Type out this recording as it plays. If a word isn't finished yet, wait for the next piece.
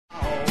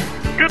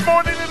Good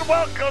morning and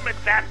welcome.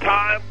 It's that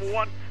time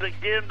once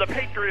again, the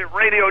Patriot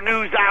Radio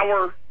News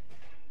Hour.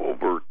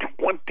 Over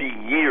 20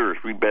 years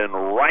we've been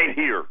right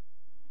here.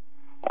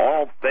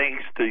 All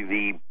thanks to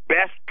the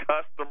best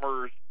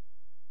customers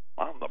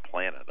on the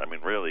planet. I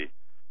mean, really,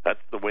 that's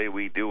the way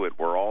we do it.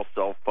 We're all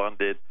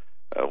self-funded.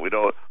 We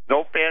don't,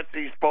 no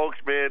fancy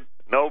spokesman,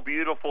 no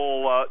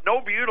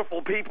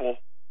beautiful people.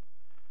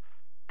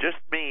 Just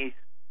me,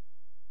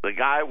 the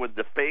guy with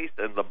the face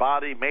and the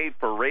body made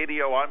for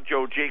radio. I'm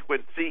Joe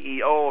Jaquin,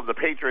 CEO of the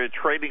Patriot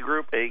Trading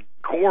Group. A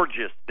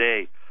gorgeous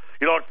day.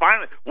 You know,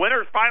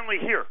 winter's finally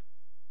here.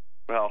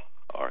 Well,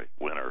 all right,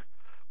 winter.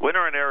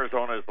 Winter in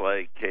Arizona is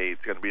like, hey,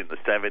 it's going to be in the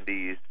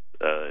 70s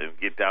and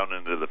get down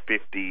into the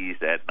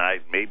 50s at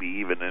night, maybe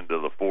even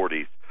into the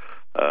 40s.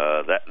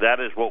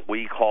 That is what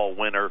we call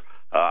winter.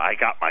 I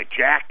got my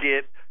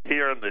jacket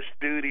here in the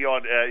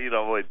studio.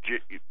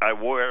 I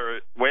wear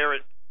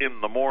it in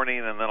the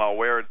morning, and then I'll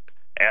wear it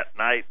at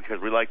night because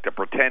we like to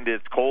pretend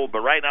it's cold.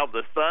 But right now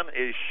the sun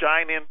is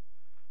shining,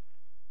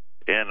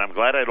 and I'm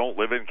glad I don't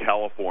live in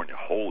California.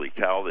 Holy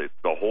cow,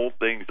 the whole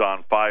thing's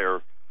on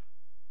fire.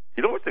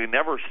 You know what they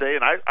never say?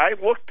 And I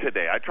looked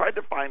today. I tried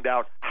to find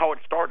out how it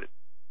started,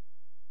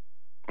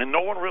 and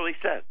no one really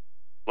said.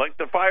 Like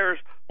the fires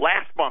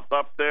last month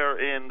up there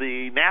in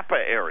the Napa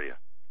area.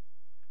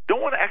 No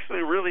one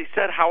actually really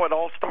said how it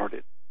all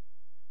started.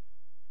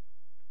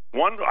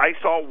 I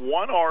saw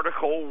one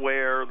article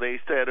where they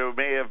said it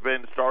may have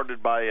been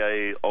started by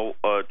a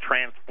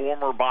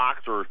transformer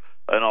box or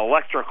an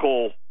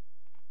electrical.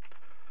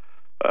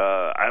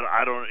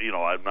 I don't.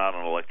 I'm not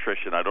an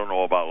electrician. I don't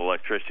know about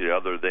electricity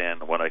other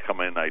than when I come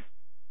in, I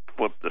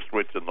flip the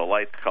switch and the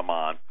lights come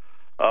on.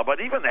 But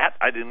even that,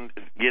 I didn't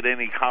get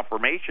any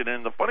confirmation.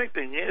 And the funny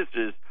thing is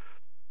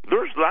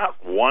there's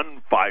not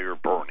one fire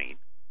burning.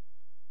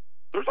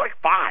 There's like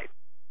 5.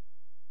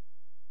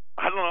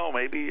 I don't know.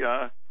 Maybe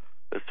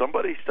is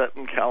somebody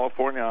setting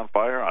California on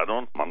fire?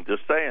 I'm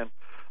just saying.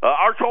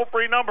 Our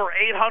toll-free number,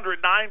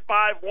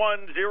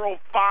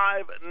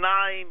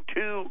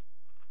 800-951-0592.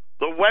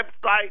 The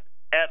website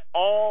at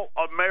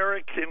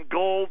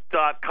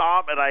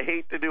allamericangold.com. And I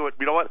hate to do it.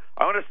 You know what?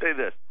 I want to say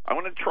this. I'm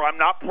going to try. I'm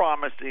not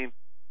promising,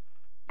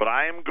 but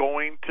I am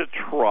going to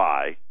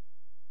try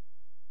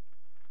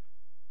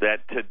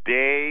that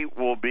today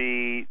will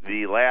be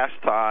the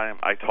last time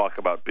I talk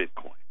about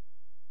Bitcoin.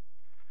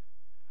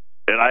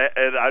 And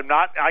I'm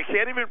not. I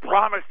can't even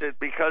promise it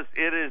because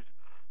it is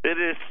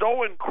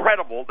so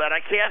incredible that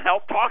I can't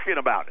help talking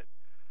about it.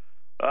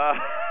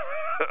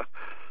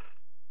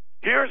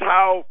 Here's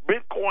how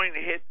Bitcoin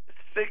hit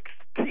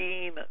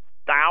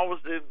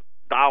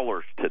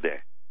 $16,000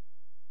 today.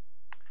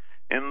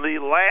 In the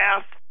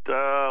last,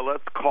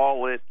 let's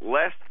call it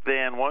less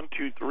than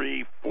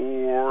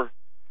 4.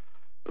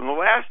 In the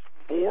last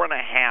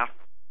 4.5,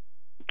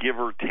 give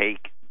or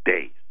take,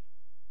 days.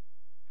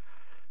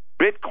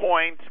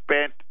 Bitcoin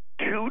spent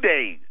 2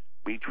 days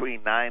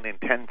between 9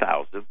 and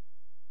 10,000,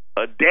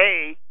 a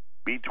day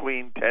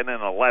between 10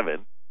 and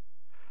 11.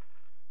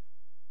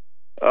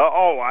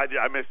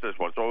 I missed this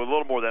one. So a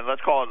little more than,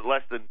 let's call it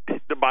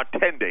about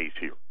 10 days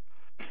here.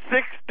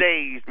 6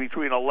 days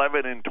between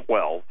 11 and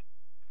 12.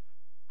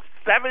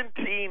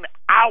 17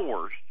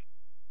 hours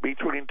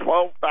between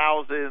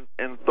 12,000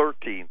 and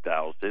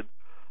 13,000.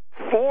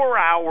 4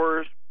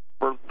 hours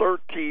from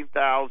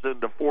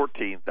 13,000 to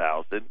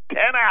 14,000.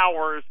 10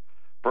 hours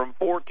from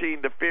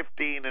 14 to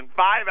 15, and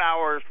 5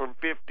 hours from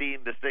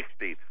 15 to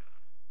 16.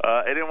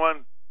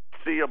 Anyone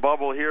see a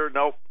bubble here?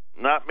 Nope,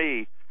 not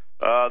me.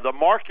 The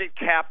market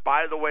cap,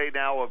 by the way,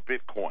 now of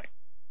Bitcoin.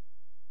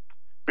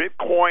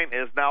 Bitcoin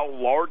is now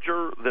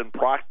larger than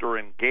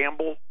Procter &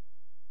 Gamble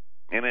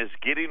and is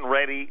getting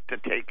ready to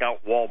take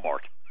out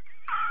Walmart.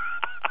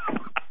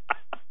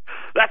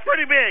 That's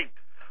pretty big.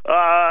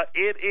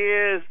 It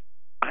is,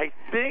 I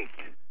think,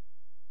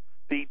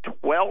 the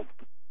 12th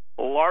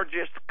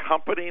largest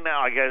company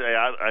now.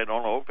 I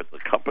don't know if it's a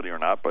company or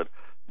not, but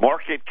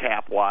market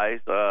cap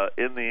wise,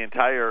 in the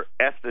entire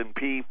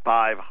S&P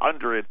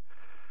 500,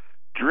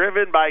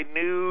 driven by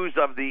news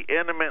of the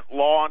imminent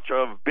launch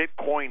of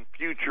Bitcoin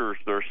futures,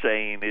 they're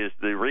saying, is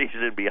the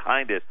reason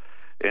behind it.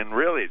 And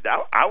really,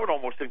 I would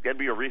almost think that'd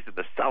be a reason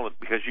to sell it,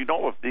 because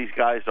if these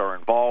guys are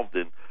involved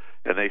and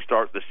they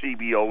start, the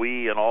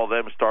CBOE and all of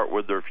them start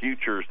with their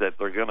futures, that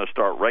they're going to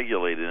start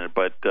regulating it.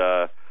 But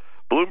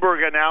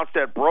Bloomberg announced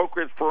that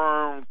brokerage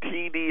firm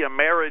TD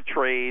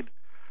Ameritrade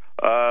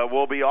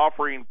will be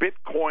offering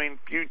Bitcoin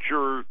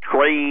future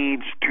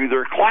trades to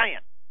their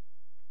clients.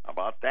 How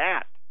about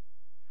that?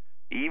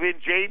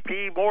 Even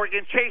J.P.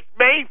 Morgan Chase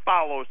may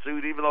follow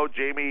suit, even though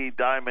Jamie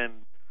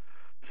Dimon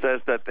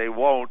says that they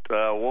won't.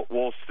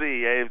 We'll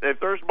see. If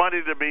there's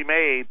money to be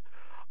made,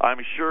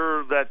 I'm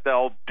sure that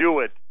they'll do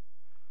it.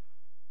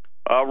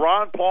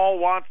 Ron Paul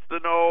wants to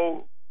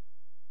know,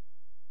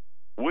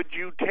 would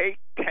you take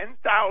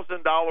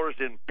 $10,000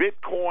 in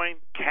Bitcoin,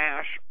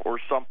 cash, or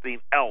something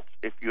else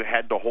if you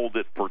had to hold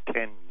it for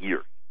 10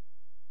 years?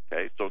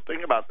 Okay, so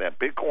think about that.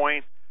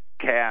 Bitcoin,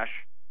 cash,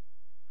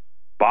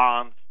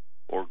 bonds,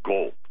 or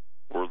gold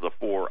were the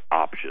 4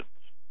 options.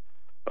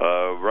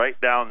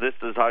 write down, this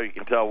is how you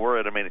can tell we're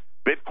in. I mean,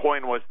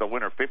 Bitcoin was the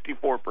winner.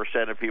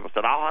 54% of people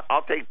said,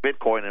 I'll take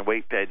Bitcoin and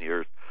wait 10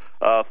 years.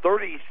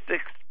 36%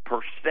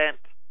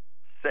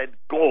 said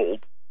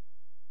gold.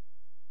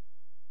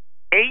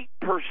 8%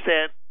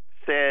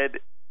 said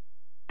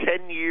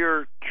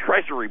 10-year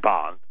treasury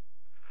bonds.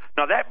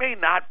 Now, that may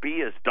not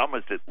be as dumb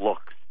as it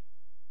looks.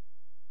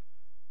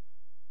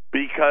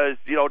 Because,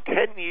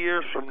 10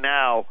 years from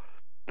now,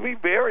 it'll be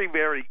very,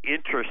 very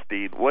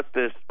interesting what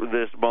this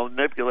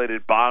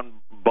manipulated bond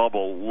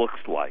bubble looks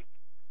like.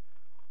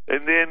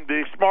 And then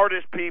the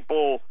smartest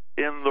people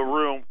in the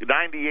room,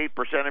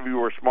 98% of you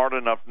were smart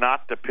enough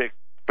not to pick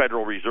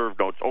Federal Reserve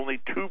notes. Only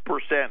 2%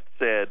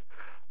 said,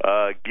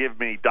 give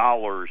me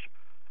dollars.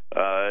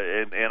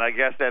 And I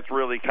guess that's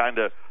really kind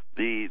of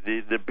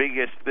the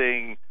biggest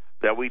thing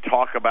that we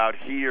talk about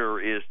here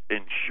is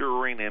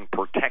ensuring and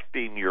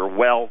protecting your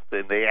wealth.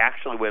 And they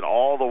actually went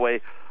all the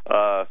way.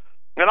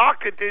 And I'll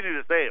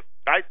continue to say it.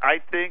 I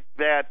think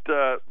that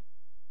the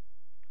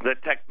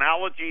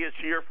technology is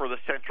here for the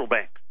central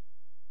banks.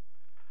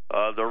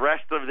 The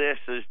rest of this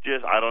is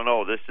just, I don't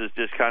know, this is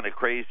just kind of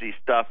crazy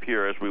stuff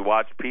here as we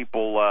watch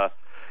people,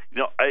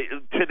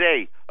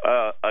 today,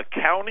 a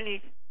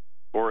county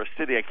or a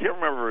city, I can't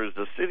remember if it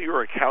was a city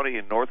or a county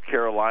in North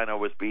Carolina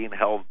was being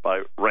held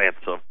by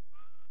ransom.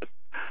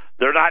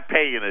 They're not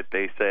paying it,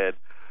 they said.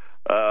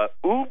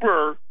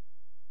 Uber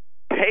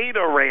paid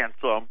a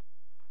ransom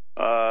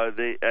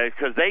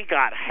because they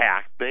got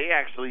hacked. They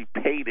actually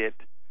paid it.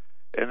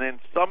 And then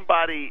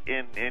somebody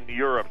in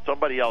Europe,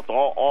 somebody else,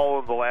 all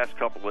in the last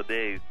couple of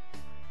days.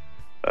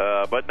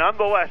 But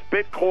nonetheless,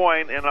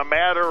 Bitcoin, in a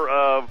matter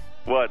of,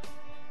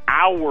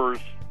 hours,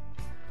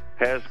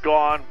 has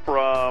gone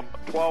from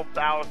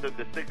 12,000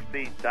 to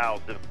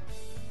 16,000.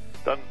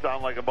 Doesn't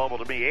sound like a bubble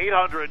to me.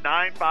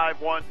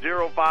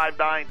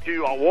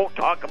 800-951-0592. I won't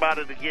talk about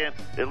it again,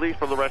 at least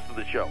for the rest of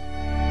the show.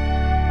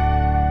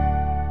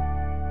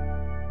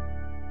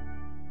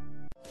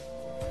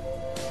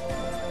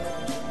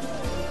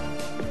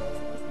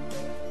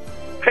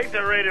 Take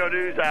the Radio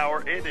News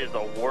Hour. It is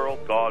a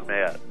world gone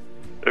mad.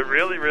 It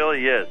really,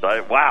 really is.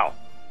 I'll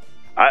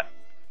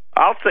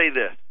say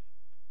this.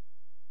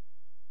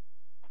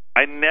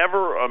 I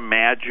never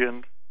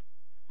imagined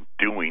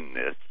doing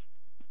this.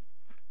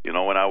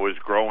 When I was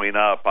growing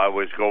up, I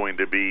was going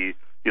to be,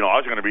 I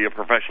was going to be a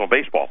professional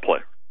baseball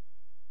player,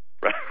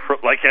 right?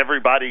 Like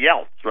everybody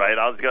else, right?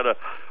 I was going to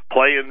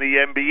play in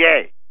the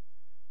NBA.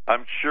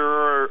 I'm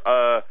sure,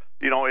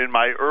 in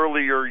my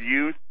earlier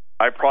youth,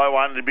 I probably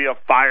wanted to be a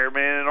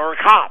fireman or a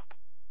cop.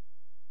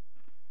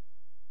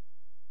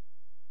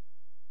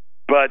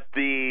 But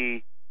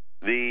the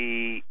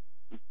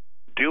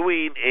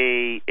doing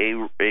a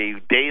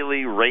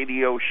daily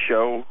radio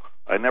show,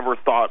 I never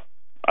thought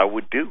I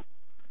would do.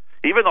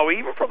 Even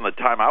from the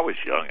time I was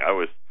young, I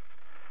was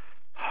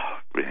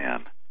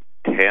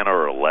 10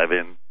 or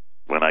 11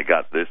 when I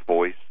got this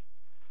voice.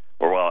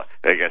 Or I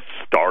guess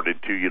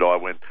started to,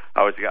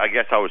 I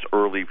guess I was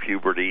early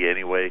puberty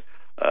anyway.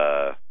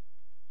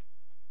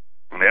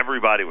 And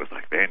everybody was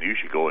like, man, you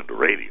should go into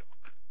radio.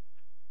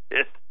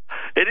 And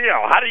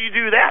how do you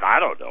do that? I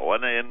don't know.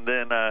 And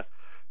then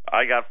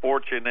I got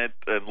fortunate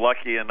and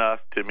lucky enough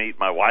to meet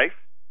my wife,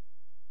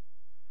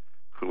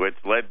 who has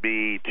led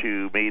me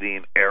to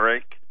meeting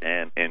Eric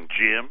and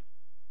Jim,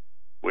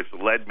 which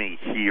led me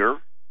here.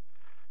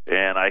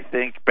 And I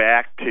think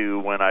back to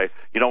when I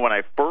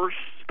first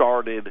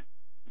started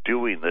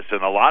doing this,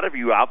 and a lot of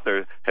you out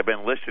there have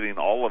been listening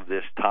all of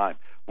this time.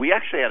 We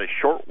actually had a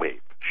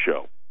shortwave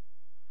show.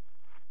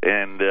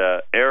 And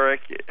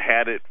Eric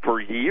had it for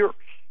years.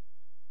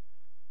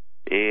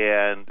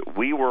 And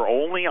we were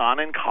only on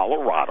in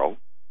Colorado.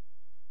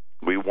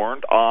 We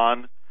weren't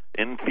on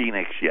in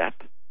Phoenix yet.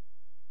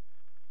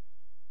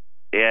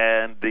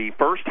 And the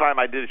first time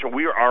I did it,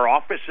 our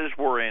offices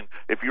were in,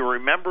 if you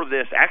remember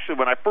this, actually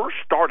when I first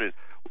started,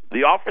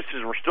 the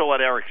offices were still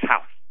at Eric's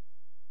house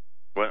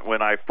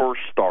when I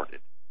first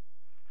started.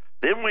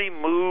 Then we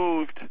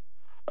moved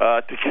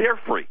to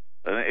Carefree.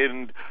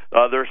 And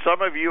there's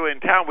some of you in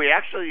town. We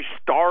actually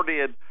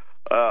started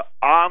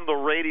on the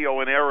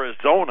radio in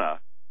Arizona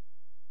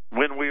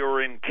when we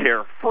were in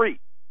Carefree.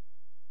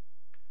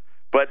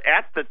 But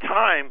at the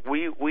time,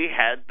 we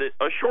had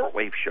a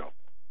shortwave show.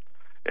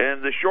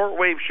 And the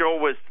shortwave show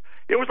was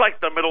like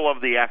the middle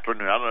of the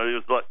afternoon. I don't know,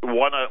 it was like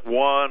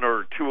 1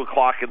 or 2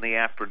 o'clock in the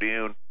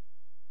afternoon.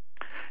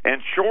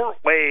 And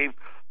shortwave,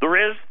 there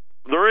is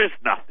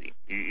nothing.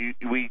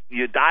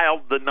 You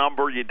dialed the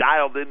number, you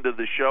dialed into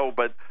the show,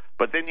 but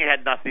then you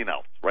had nothing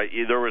else, right?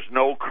 There was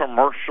no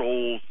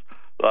commercials,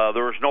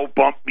 there was no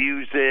bump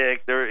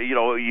music.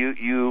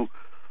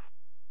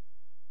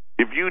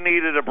 If you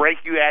needed a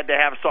break, you had to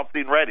have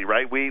something ready,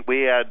 right?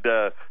 We had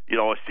a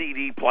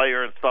CD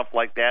player and stuff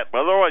like that,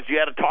 but otherwise you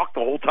had to talk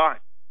the whole time.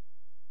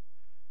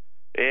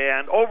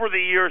 And over the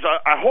years,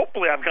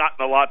 hopefully I've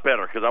gotten a lot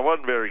better because I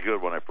wasn't very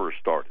good when I first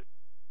started.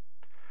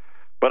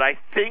 But I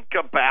think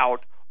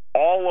about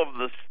all of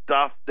the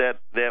stuff that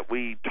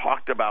we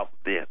talked about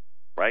then,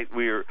 right?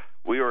 We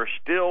are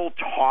still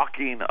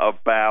talking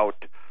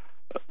about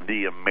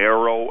the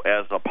Amero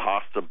as a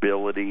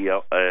possibility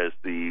as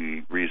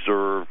the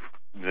reserve,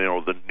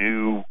 the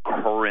new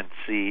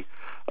currency.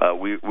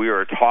 We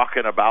are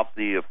talking about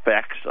the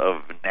effects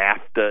of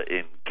NAFTA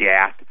and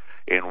GATT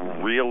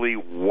and really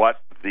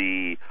what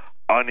the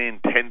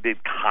unintended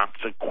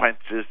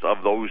consequences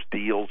of those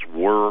deals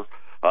were.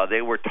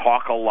 They were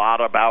talk a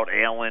lot about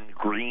Alan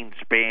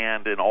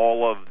Greenspan and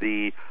all of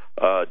the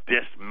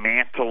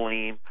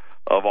dismantling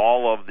of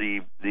all of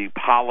the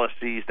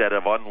policies that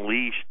have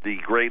unleashed the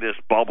greatest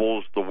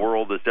bubbles the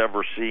world has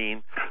ever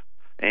seen.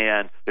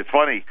 And it's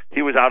funny,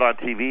 he was out on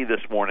TV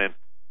this morning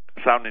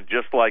sounding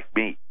just like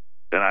me,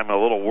 and I'm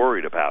a little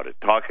worried about it,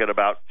 talking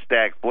about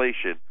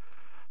stagflation.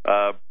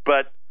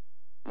 But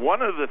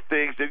one of the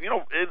things that,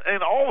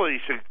 in all of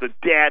these things, the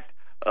debt,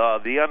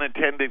 the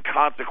unintended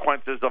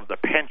consequences of the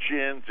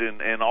pensions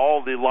and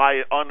all the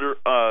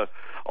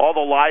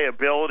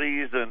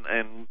liabilities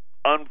and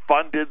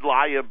unfunded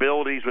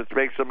liabilities, which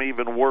makes them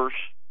even worse.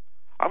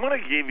 I'm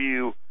going to give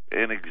you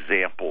an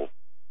example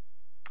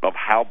of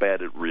how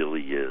bad it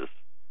really is.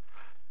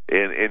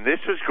 And this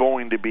is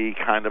going to be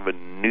kind of a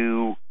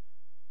new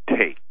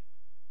take.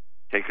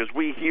 Okay, because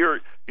we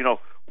hear,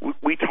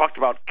 we talked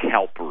about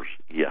CalPERS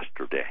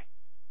yesterday,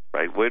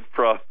 right? Went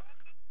from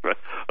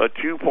a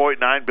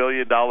 $2.9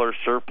 billion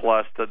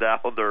surplus to now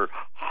they're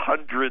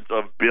hundreds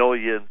of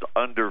billions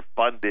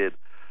underfunded,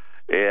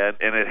 and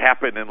it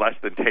happened in less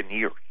than 10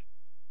 years.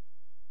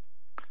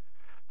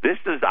 This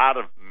is out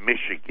of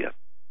Michigan.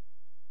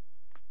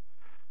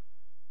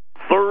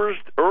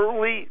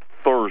 Early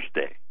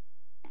Thursday,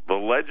 the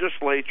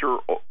legislature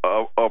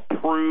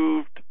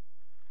approved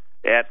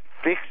at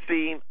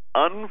fixing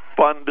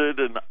unfunded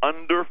and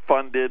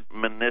underfunded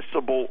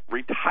municipal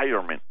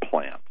retirement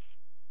plans.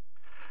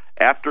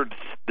 After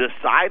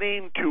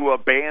deciding to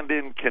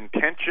abandon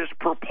contentious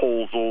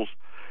proposals,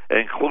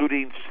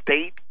 including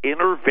state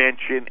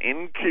intervention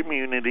in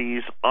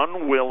communities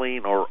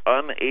unwilling or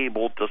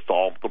unable to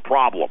solve the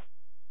problem.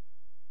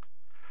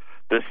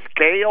 The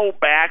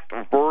scale-back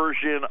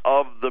version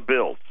of the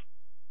bills,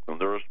 and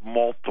there's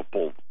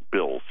multiple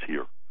bills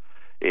here,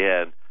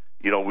 and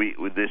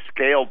with this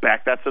scaled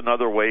back, that's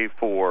another way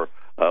for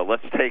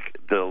let's take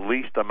the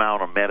least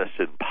amount of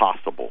medicine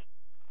possible.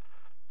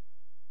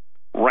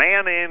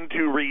 Ran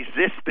into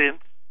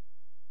resistance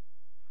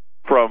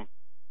from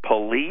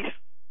police,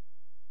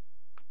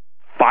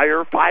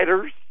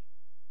 firefighters,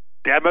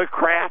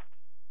 Democrats,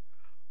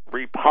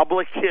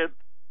 Republicans,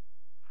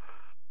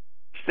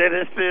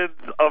 citizens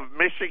of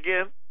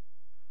Michigan,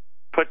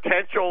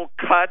 potential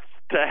cuts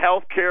to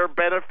health care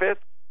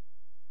benefits.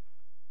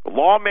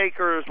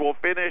 Lawmakers will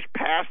finish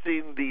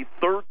passing the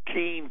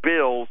 13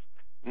 bills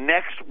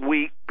next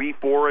week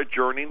before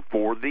adjourning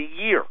for the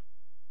year.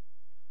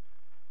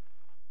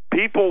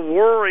 People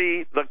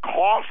worry the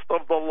cost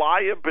of the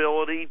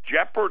liability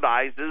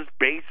jeopardizes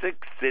basic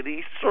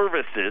city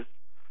services,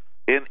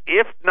 and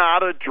if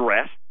not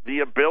addressed, the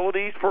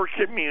abilities for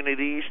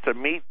communities to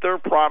meet their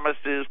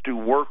promises to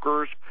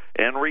workers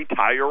and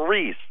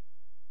retirees.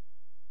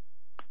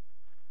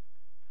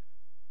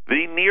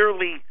 The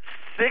nearly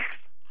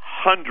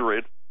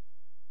 600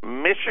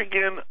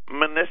 Michigan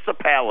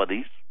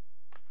municipalities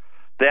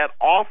that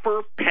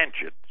offer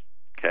pensions,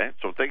 okay,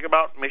 so think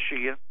about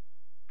Michigan.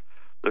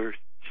 There's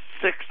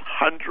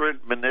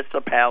 600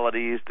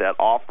 municipalities that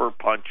offer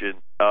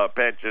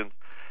pensions,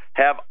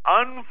 have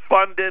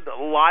unfunded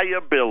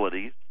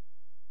liabilities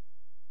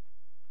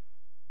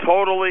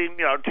totaling,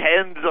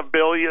 tens of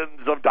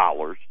billions of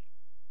dollars.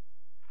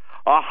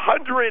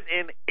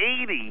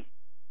 180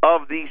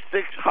 of the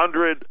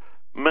 600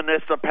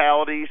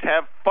 municipalities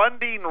have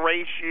funding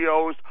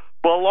ratios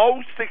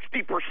below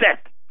 60%.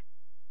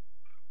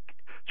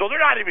 So they're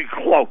not even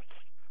close,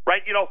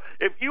 right?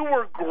 If you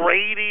were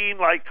grading,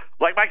 like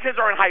my kids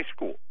are in high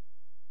school,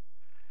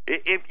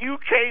 if you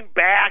came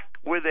back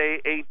with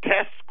a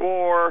test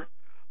score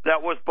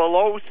that was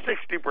below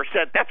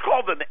 60%, that's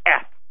called an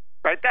F,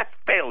 right? That's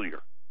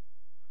failure.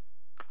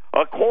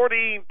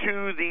 According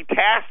to the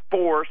task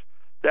force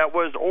that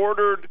was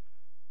ordered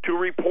to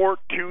report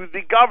to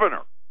the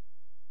governor,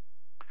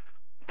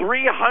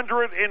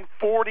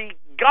 340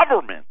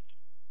 governments,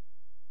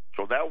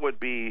 so that would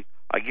be,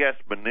 I guess,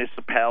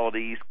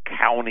 municipalities,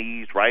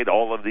 counties, right,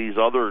 all of these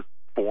other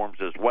forms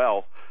as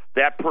well,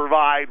 that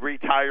provide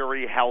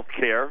retiree health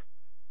care,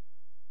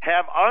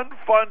 have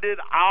unfunded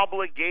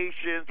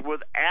obligations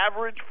with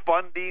average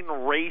funding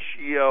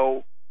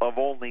ratio of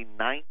only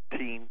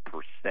 19%.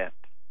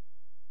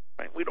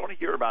 Right? We don't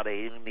hear about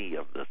any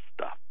of this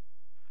stuff,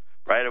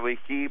 right? And we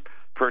keep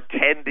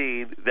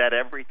pretending that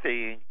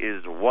everything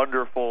is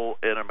wonderful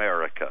in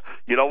America.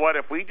 You know what?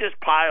 If we just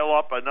pile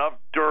up enough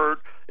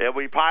dirt and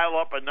we pile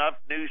up enough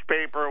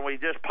newspaper and we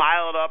just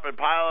pile it up and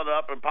pile it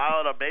up and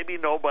pile it up, maybe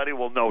nobody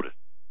will notice.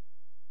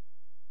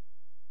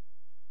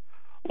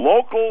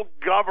 Local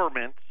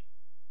governments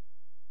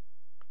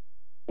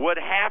would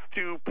have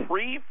to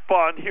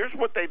pre-fund. Here's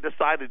what they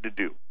decided to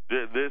do.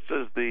 This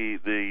is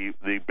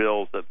the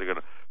bills that they're going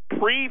to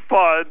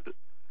pre-fund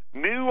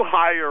new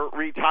higher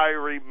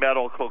retiree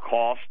medical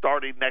costs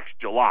starting next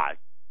July.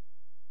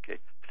 Okay.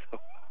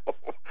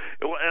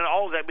 And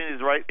all that means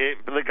is, right,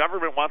 if the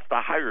government wants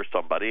to hire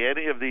somebody,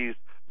 any of these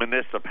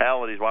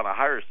municipalities want to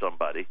hire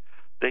somebody,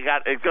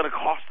 it's going to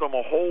cost them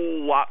a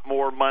whole lot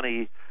more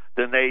money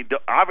than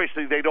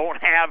obviously they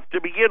don't have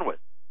to begin with.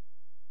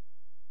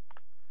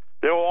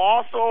 There will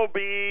also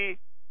be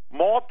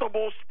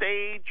multiple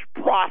stage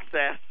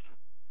process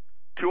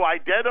to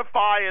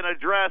identify and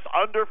address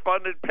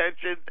underfunded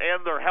pensions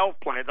and their health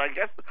plans.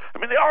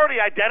 They already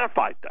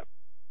identified them.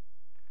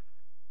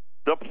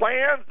 The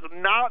plans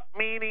not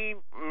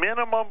meeting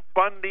minimum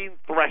funding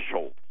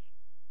thresholds.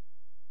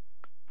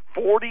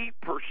 40%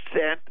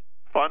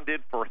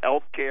 funded for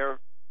health care,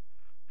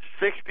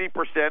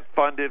 60%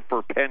 funded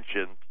for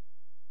pensions.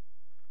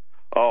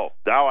 Oh,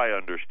 now I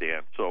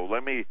understand. So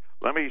let me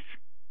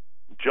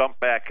jump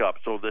back up.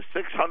 So the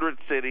 600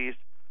 cities,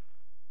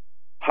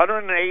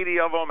 180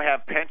 of them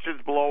have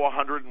pensions below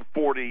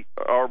 140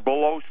 or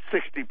below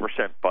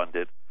 60%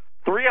 funded.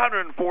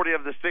 340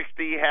 of the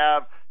 60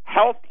 have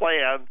health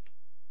plans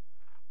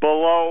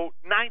below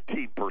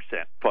 19%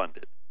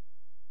 funded.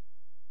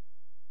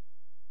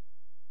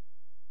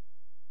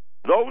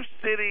 Those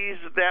cities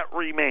that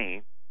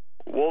remain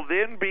will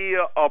then be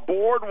a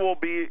board will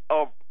be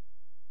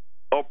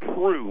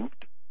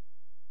approved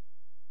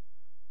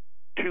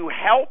to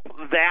help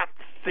that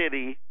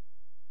city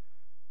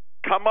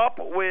come up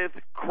with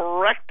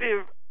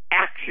corrective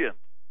action.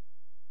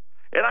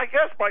 And I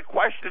guess my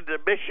question to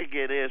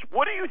Michigan is,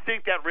 what do you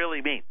think that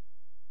really means?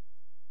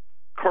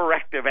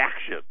 Corrective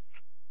actions.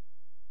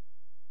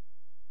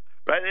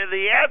 Right? And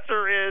the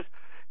answer is,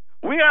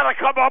 we got to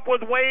come up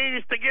with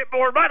ways to get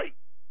more money.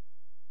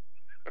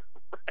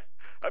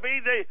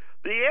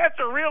 The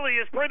answer really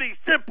is pretty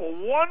simple.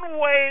 One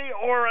way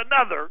or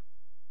another.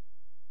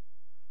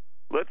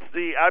 Let's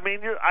see. I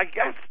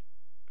guess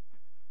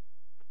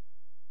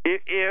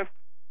if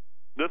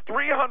the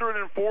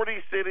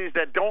 340 cities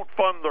that don't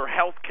fund their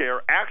health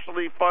care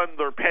actually fund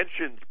their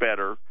pensions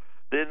better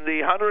than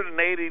the 180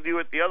 do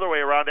it the other way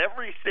around,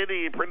 every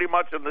city pretty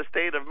much in the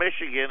state of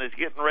Michigan is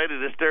getting ready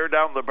to stare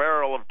down the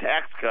barrel of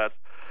tax cuts.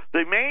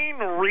 The main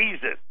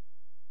reason,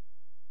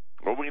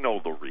 well, we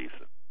know the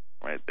reason,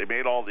 right? They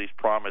made all these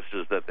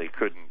promises that they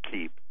couldn't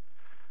keep.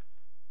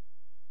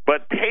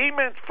 But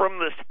payments from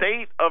the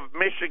state of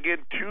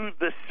Michigan to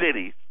the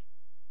cities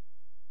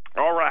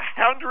are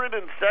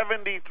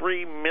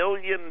 $173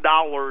 million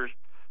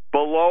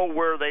below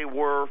where they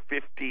were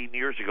 15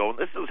 years ago. And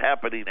this is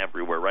happening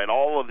everywhere, right?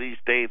 All of these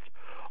states,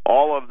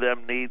 all of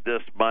them need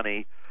this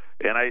money.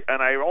 And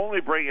I only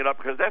bring it up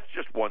because that's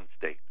just one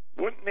state.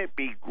 Wouldn't it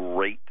be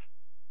great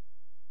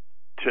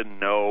to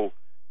know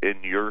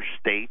in your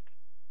state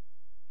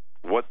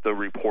what the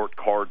report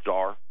cards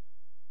are?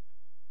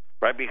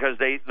 Right, because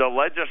the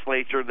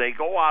legislature, they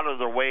go out of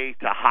their way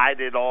to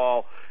hide it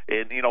all.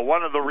 And,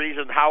 one of the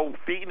reasons how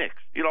Phoenix,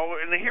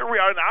 and here we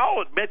are, and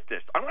I'll admit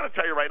this. I'm going to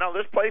tell you right now,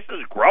 this place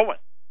is growing.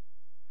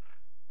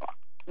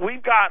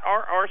 We've got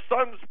our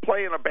son's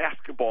playing a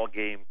basketball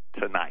game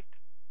tonight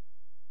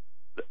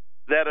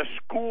that a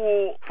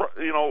school,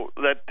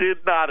 that did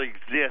not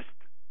exist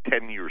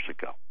 10 years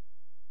ago.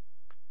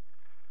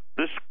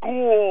 The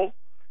school,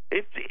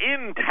 it's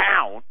in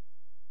town,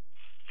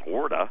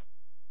 sort of.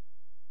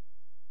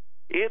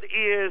 It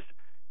is,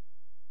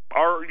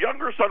 our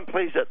younger son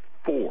plays at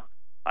 4.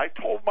 I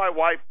told my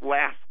wife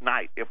last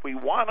night, if we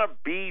want to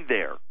be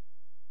there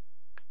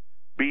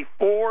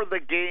before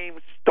the game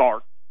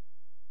starts,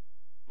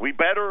 we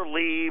better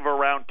leave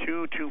around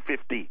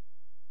 2:15.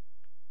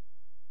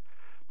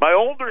 My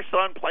older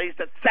son plays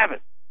at 7.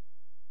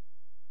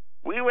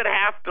 We would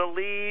have to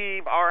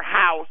leave our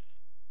house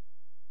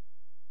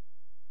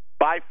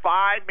by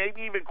 5,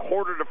 maybe even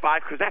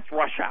 4:45, because that's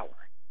rush hour.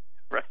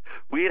 Right?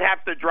 We'd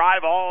have to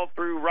drive all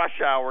through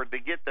rush hour to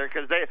get there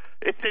because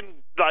it's in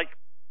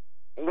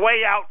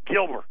way out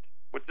Gilbert,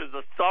 which is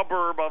a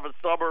suburb of a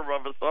suburb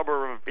of a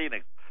suburb of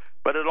Phoenix,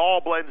 but it all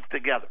blends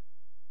together.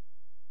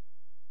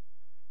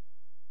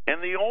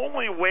 And the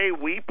only way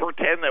we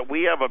pretend that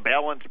we have a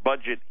balanced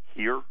budget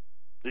here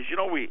is,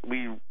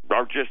 we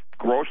are just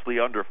grossly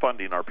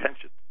underfunding our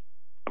pensions.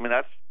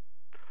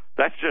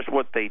 That's just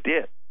what they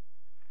did.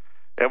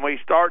 And we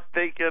start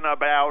thinking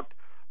about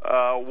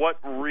what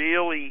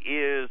really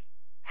is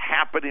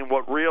happening,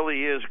 what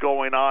really is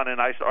going on.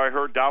 And I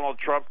heard Donald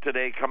Trump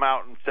today come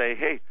out and say,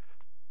 hey,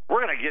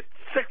 we're going to get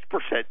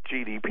 6%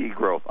 GDP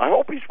growth. I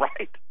hope he's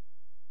right.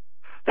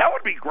 That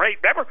would be great.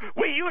 Remember,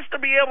 we used to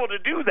be able to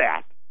do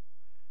that.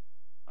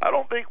 I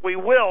don't think we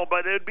will,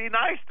 but it'd be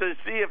nice to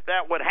see if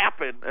that would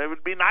happen. It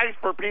would be nice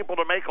for people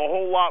to make a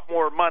whole lot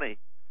more money.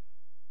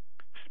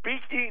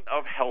 Speaking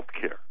of health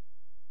care,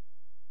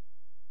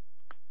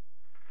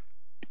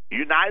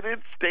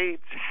 United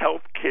States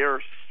health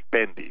care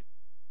spending.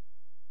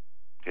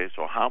 Okay,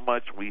 so how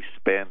much we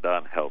spend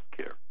on health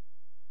care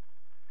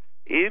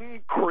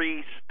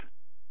increased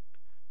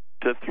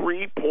to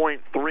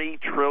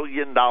 $3.3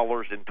 trillion in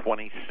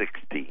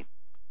 2016.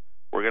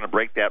 We're going to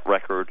break that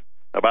record.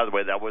 Now, by the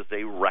way, that was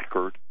a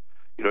record.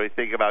 You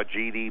think about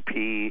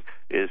GDP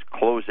is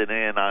closing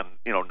in on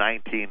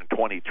 19 and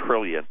 20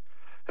 trillion.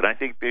 And I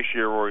think this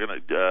year we're going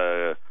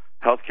to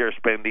healthcare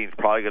spending is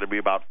probably going to be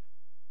about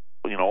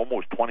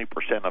almost 20%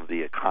 of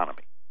the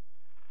economy.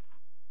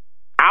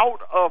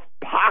 Out of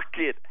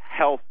pocket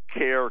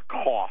healthcare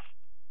costs,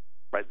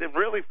 right? And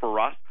really for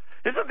us,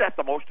 isn't that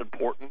the most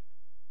important?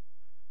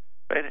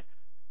 Right?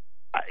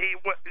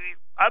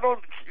 I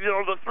don't,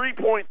 the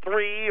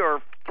 3.3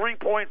 or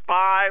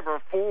 3.5 or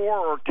 4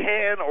 or 10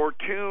 or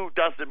 2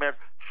 doesn't matter.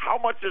 How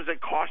much is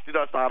it costing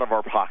us out of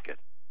our pocket?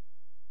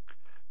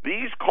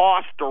 These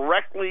costs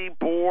directly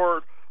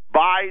borne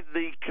by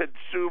the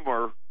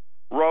consumer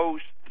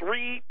rose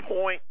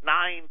 3.9%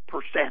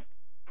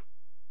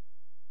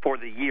 for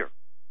the year.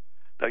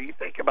 Now you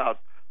think about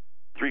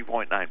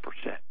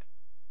 3.9%.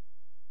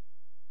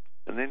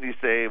 And then you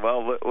say,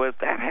 well,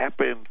 that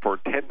happened for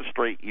 10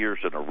 straight years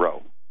in a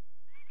row.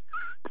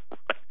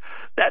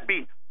 That'd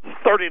be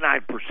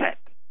 39%,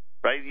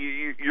 right?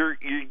 You're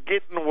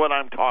getting what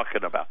I'm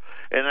talking about.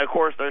 And, of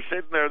course, they're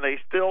sitting there and they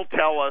still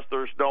tell us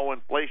there's no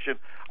inflation.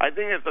 I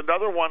think it's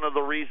another one of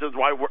the reasons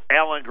why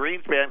Alan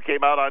Greenspan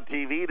came out on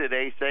TV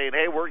today saying,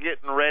 hey, we're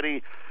getting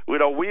ready.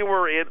 We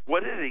were in,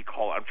 what did he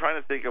call it? I'm trying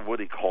to think of what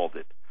he called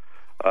it.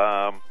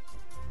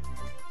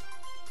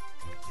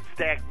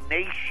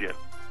 Stagnation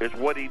is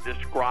what he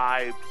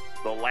described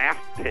the last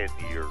 10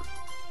 years.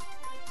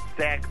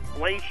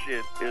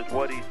 Stagflation is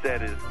what he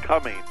said is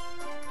coming.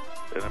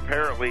 And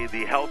apparently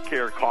the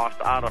healthcare cost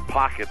out of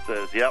pocket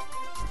says, yep,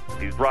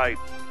 he's right.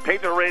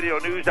 Patriot Radio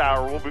News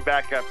Hour. We'll be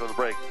back after the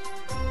break.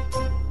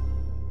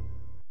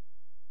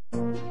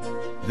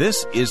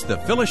 This is the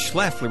Phyllis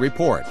Schlafly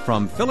Report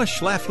from Phyllis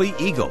Schlafly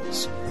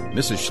Eagles.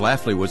 Mrs.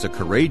 Schlafly was a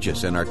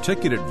courageous and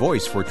articulate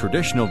voice for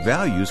traditional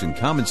values and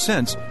common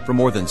sense for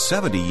more than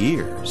 70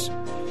 years.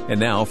 And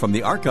now, from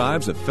the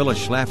archives of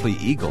Phyllis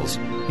Schlafly Eagles,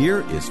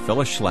 here is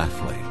Phyllis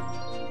Schlafly.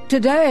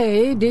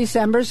 Today,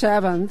 December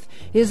 7th,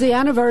 is the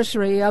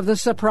anniversary of the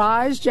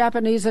surprise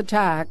Japanese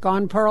attack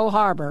on Pearl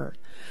Harbor,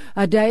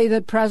 a day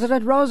that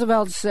President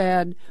Roosevelt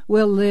said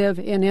will live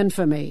in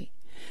infamy.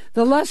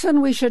 The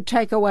lesson we should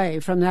take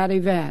away from that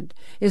event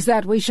is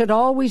that we should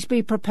always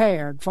be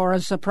prepared for a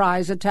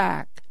surprise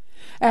attack.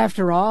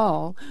 After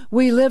all,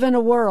 we live in a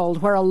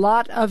world where a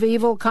lot of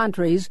evil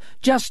countries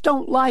just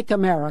don't like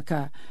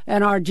America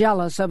and are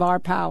jealous of our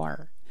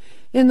power.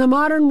 In the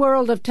modern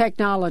world of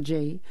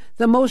technology,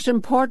 the most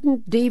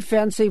important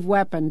defensive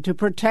weapon to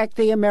protect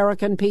the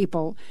American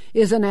people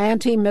is an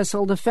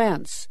anti-missile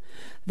defense.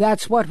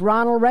 That's what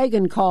Ronald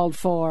Reagan called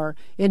for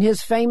in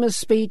his famous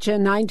speech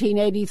in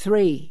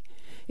 1983.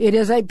 It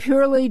is a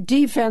purely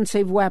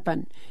defensive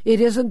weapon. It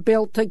isn't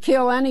built to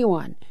kill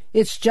anyone.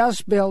 It's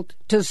just built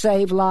to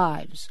save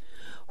lives.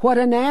 What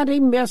an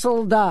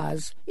anti-missile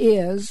does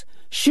is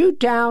shoot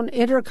down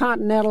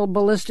intercontinental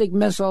ballistic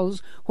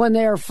missiles when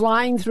they are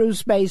flying through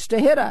space to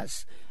hit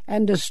us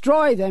and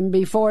destroy them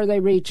before they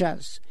reach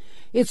us.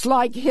 It's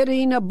like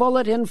hitting a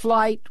bullet in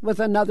flight with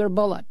another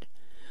bullet.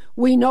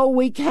 We know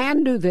we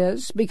can do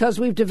this because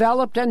we've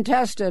developed and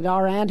tested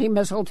our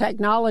anti-missile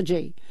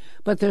technology,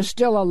 but there's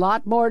still a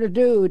lot more to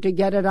do to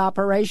get it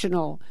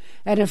operational.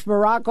 And if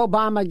Barack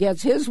Obama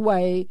gets his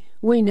way,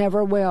 we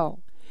never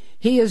will.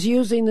 He is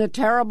using the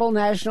terrible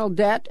national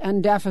debt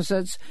and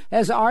deficits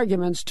as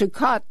arguments to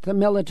cut the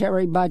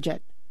military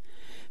budget.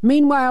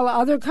 Meanwhile,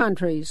 other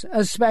countries,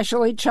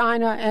 especially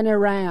China and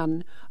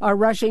Iran, are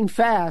rushing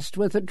fast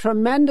with a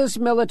tremendous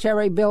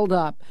military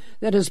buildup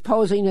that is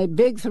posing a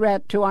big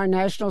threat to our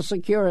national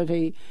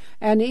security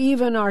and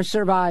even our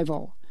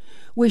survival.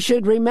 We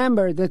should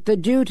remember that the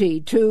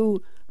duty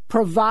to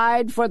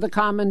provide for the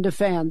common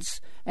defense,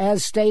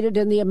 as stated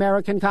in the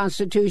American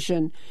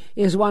Constitution,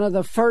 is one of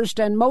the first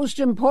and most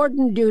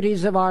important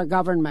duties of our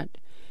government.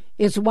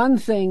 It's one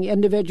thing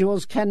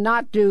individuals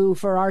cannot do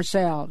for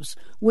ourselves.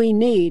 We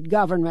need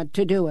government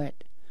to do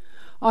it.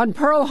 On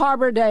Pearl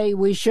Harbor Day,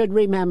 we should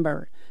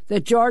remember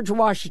that George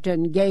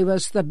Washington gave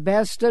us the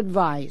best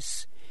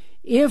advice.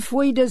 If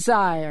we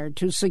desire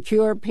to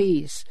secure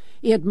peace,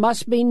 it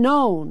must be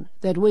known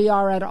that we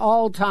are at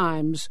all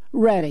times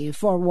ready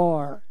for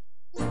war.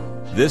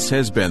 This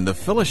has been the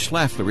Phyllis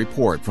Schlafly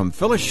Report from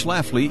Phyllis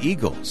Schlafly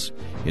Eagles.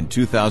 In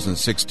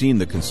 2016,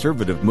 the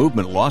conservative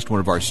movement lost one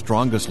of our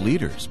strongest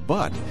leaders,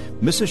 but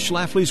Mrs.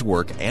 Schlafly's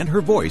work and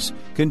her voice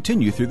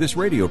continue through this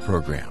radio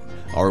program,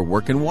 our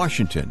work in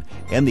Washington,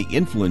 and the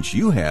influence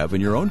you have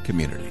in your own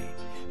community.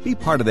 Be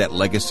part of that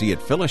legacy at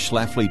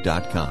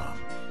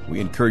phyllisschlafly.com. We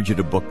encourage you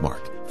to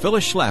bookmark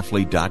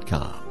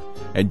phyllisschlafly.com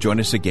and join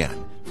us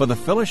again for the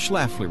Phyllis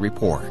Schlafly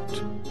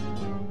Report.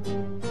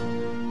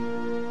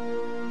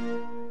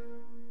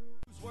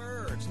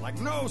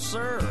 No,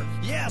 sir.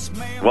 Yes,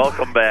 ma'am.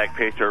 Welcome back,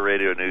 Patriot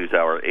Radio News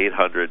Hour,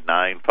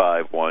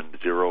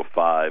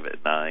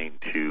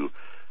 800-951-0592.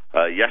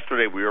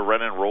 Yesterday we were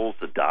running rolls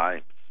of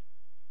dimes,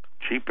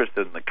 cheapest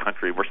in the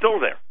country. We're still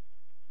there,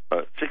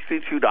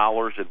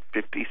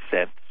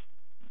 $62.50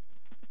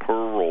 per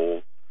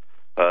roll.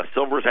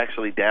 Silver's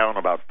actually down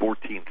about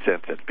 14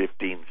 cents at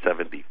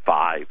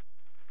 $15.75.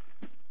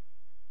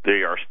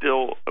 They are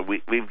still.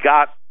 We've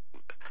got.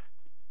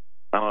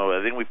 I don't know,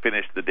 I think we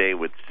finished the day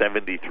with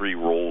 73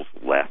 rolls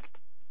left.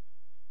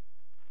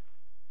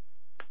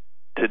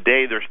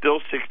 Today, they're still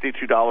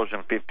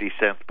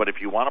 $62.50, but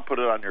if you want to put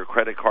it on your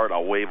credit card,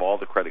 I'll waive all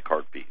the credit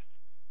card fees.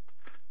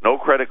 No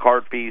credit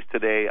card fees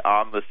today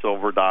on the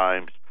silver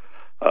dimes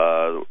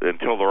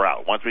until they're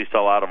out. Once we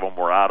sell out of them,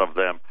 we're out of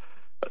them.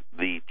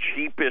 The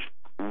cheapest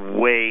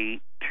way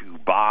to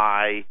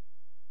buy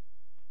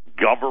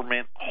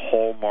government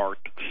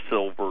hallmarked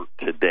silver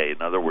today,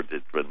 in other words,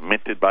 it's been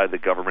minted by the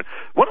government.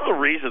 One of the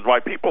reasons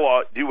why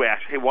people do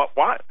ask, hey,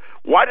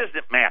 why does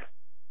it matter?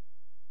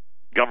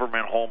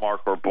 Government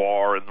hallmark or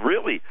bar, and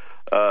really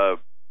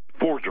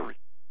forgery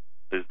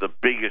is the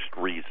biggest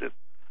reason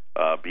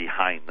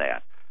behind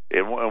that.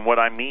 And what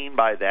I mean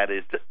by that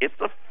is it's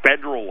a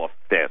federal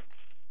offense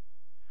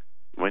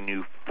when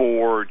you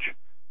forge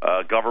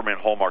government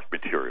hallmark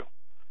material.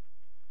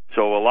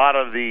 So a lot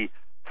of the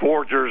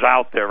forgers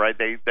out there, right,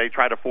 they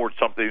try to forge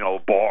something,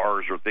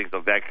 bars or things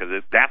like that,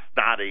 because that's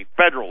not a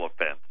federal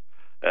offense.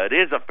 It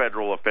is a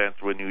federal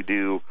offense when you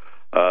do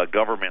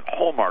government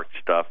hallmark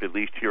stuff, at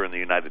least here in the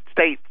United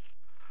States.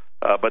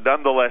 But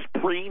nonetheless,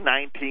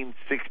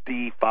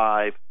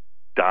 pre-1965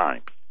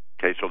 dimes.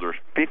 Okay, so there's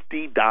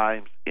 50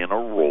 dimes in a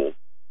roll.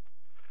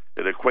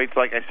 It equates,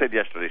 like I said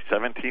yesterday,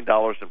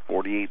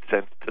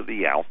 $17.48 to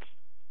the ounce.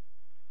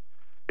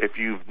 If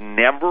you've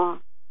never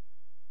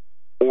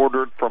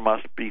ordered from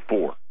us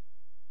before,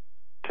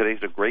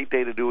 today's a great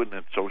day to do it, and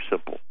it's so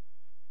simple.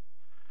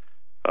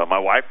 My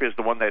wife is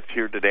the one that's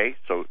here today,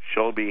 so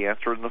she'll be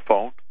answering the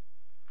phone.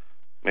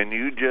 And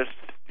you just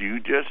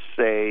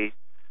say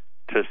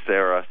to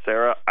Sarah,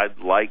 I'd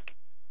like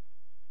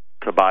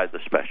to buy the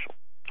special.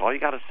 That's all you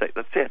got to say.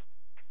 That's it.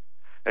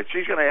 And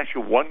she's going to ask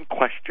you one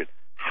question.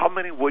 How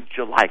many would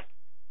you like?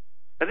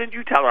 And then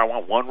you tell her, I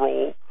want 1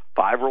 roll,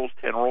 5 rolls,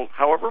 10 rolls,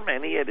 however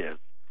many it is.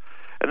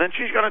 And then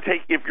she's going to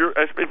take, if you're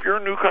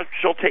a new customer,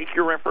 she'll take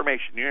your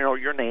information,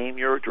 your name,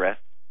 your address.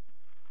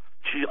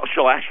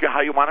 She'll ask you how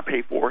you want to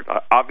pay for it.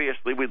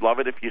 Obviously, we'd love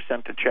it if you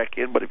sent a check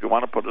in, but if you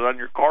want to put it on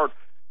your card,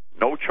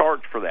 no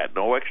charge for that.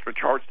 No extra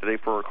charge today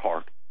for a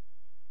card.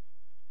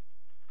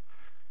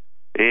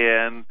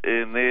 And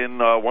then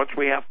once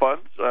we have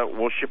funds,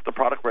 we'll ship the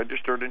product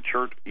registered,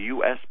 insured,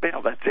 U.S.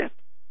 mail. That's it.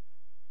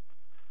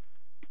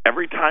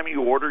 Every time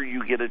you order,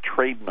 you get a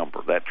trade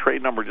number. That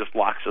trade number just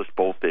locks us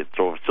both in.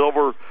 So if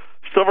silver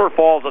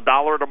falls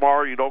 $1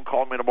 tomorrow, you don't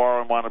call me tomorrow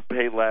and want to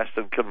pay less.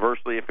 And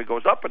conversely, if it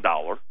goes up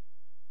 $1,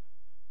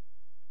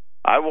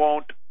 I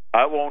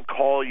won't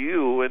call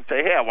you and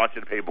say, hey, I want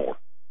you to pay more.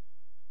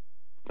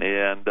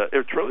 And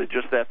it's really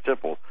just that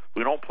simple.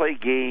 We don't play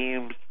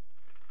games.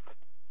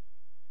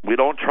 We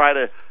don't try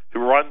to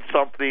run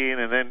something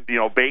and then,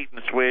 bait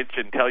and switch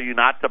and tell you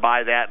not to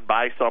buy that and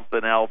buy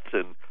something else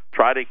and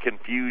try to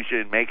confuse you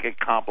and make it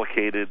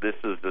complicated. This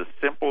is as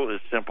simple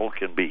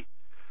can be.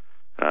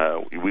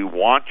 We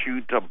want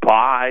you to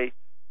buy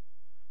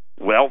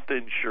wealth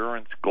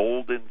insurance,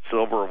 gold and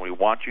silver, and we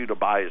want you to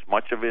buy as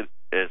much of it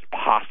as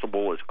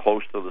possible, as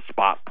close to the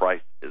spot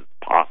price as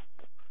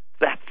possible.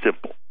 That's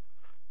simple.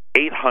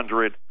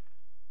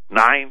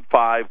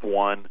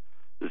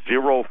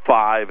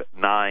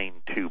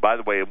 800-951-0592. By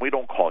the way, and we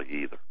don't call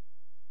you either.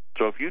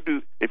 So if you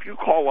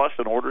call us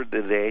and order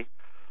today,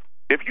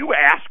 if you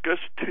ask us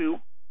to,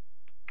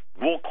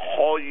 we'll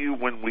call you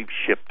when we've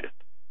shipped it.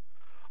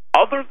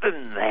 Other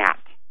than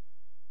that,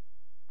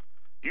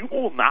 you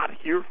will not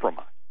hear from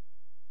us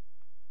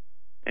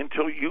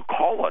until you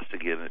call us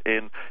again.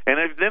 And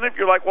if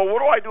you're like, well, what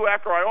do I do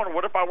after I own it?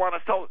 What if I want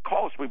to sell it?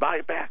 Call us. We buy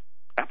it back.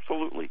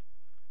 Absolutely.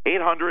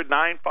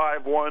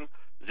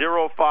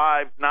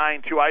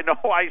 800-951-0592. I know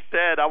I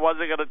said I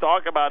wasn't going to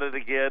talk about it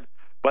again,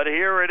 but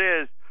here it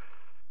is.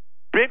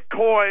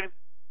 Bitcoin,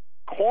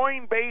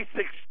 Coinbase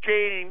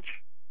Exchange,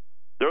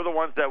 they're the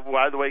ones that,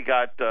 by the way,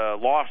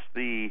 lost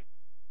the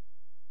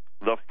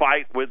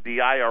fight with the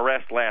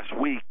IRS last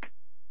week,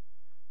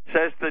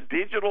 says the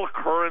digital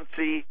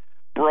currency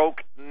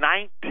broke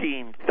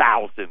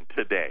 19,000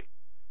 today.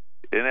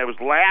 And it was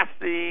last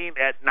seen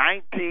at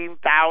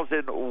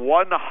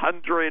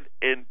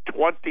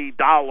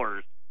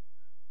 $19,120.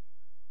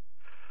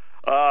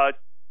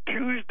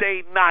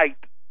 Tuesday night,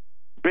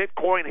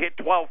 Bitcoin hit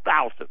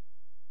 12,000.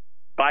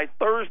 By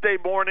Thursday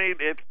morning,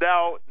 it's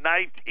now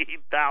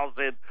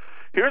 19,000.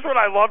 Here's what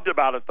I loved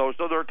about it, though.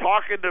 So they're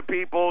talking to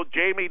people.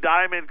 Jamie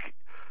Dimon,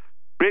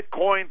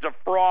 Bitcoin's a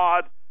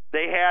fraud.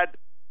 They had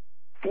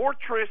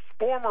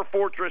former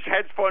Fortress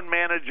hedge fund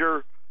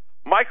manager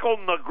Michael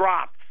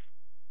Negratz.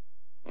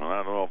 Well,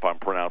 I don't know if I'm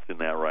pronouncing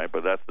that right,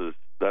 but that's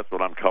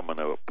what I'm coming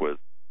up with.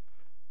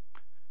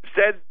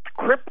 Said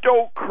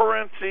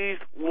cryptocurrencies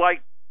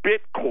like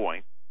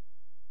Bitcoin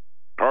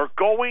are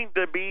going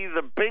to be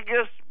the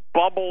biggest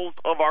bubbles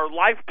of our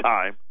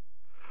lifetime,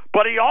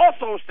 but he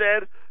also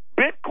said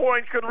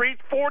Bitcoin could reach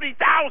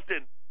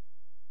 40,000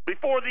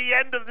 before the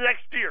end of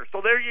next year.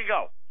 So there you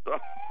go. So,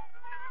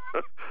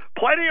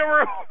 plenty of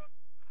room.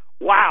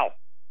 Wow.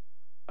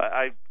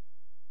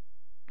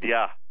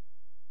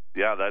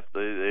 That's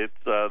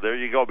it's. There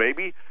you go.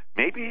 Maybe.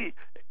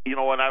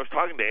 When I was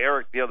talking to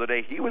Eric the other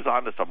day, he was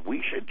on to something.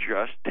 We should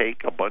just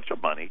take a bunch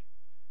of money,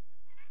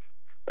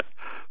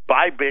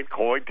 buy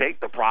Bitcoin,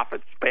 take the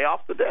profits, pay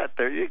off the debt.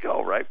 There you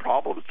go, right?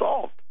 Problem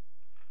solved.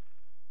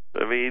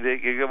 I mean,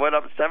 it went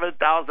up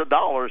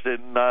 $7,000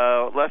 in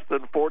less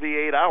than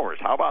 48 hours.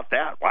 How about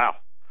that? Wow.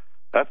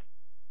 That's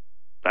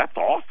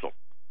awesome.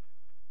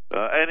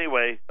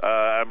 Anyway,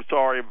 I'm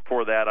sorry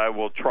for that. I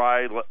will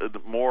try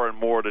more and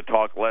more to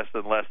talk less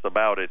and less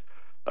about it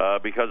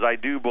because I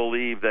do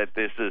believe that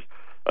this is,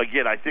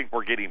 again, I think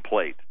we're getting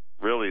played.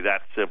 Really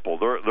that simple.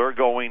 They're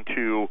going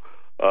to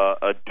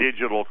a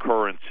digital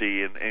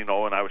currency, and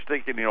I was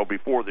thinking,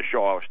 before the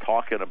show, I was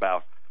talking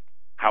about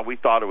how we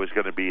thought it was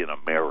going to be an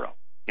Amero.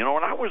 And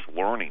I was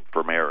learning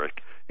from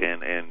Eric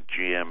and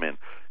Jim, and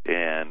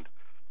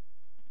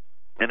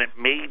it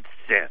made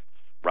sense,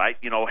 right?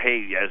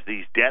 Hey, as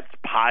these debts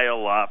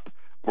pile up,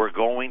 we're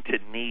going to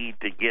need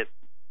to get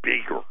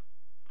bigger,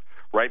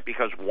 right?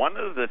 Because one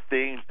of the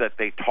things that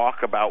they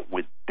talk about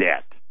with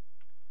debt,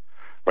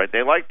 right?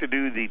 They like to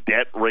do the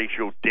debt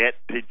ratio, debt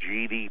to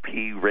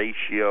GDP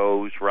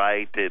ratios,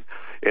 right?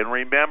 And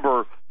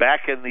remember,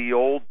 back in the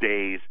old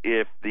days,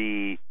 if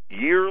the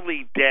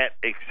yearly debt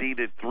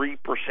exceeded 3%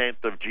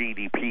 of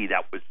GDP,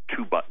 that was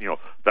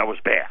that was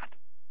bad.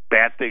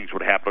 Bad things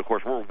would happen. Of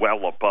course, we're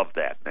well above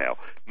that now.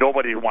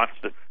 Nobody wants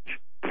to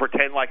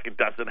pretend like it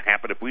doesn't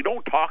happen. If we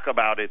don't talk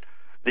about it,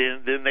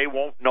 then they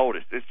won't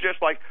notice. It's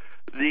just like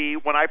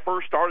when I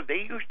first started,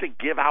 they used to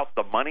give out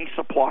the money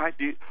supply.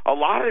 A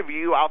lot of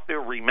you out there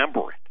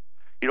remember it.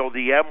 The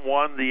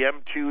M1, the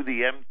M2,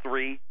 the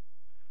M3.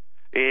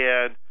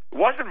 And it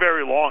wasn't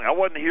very long. I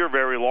wasn't here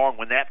very long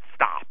when that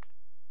stopped.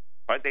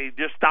 Right? They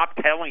just stopped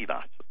telling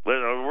us.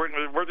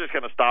 We're just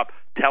going to stop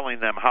telling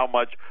them how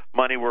much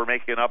money we're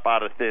making up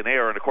out of thin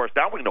air. And, of course,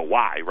 now we know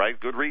why, right?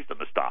 Good reason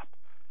to stop.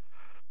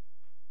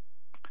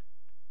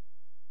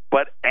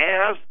 But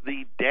as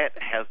the debt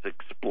has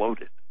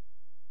exploded,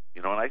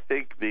 and I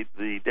think the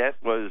debt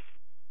was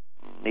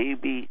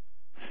maybe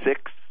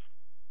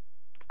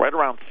right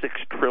around $6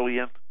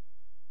 trillion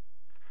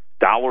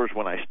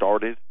when I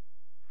started.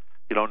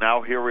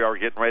 Now here we are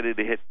getting ready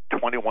to hit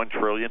 $21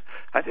 trillion.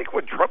 I think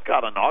when Trump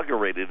got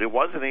inaugurated, it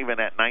wasn't even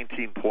at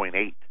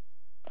 19.8.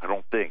 I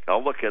don't think.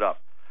 I'll look it up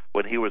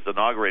when he was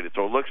inaugurated.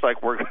 So it looks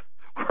like we're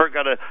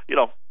going to,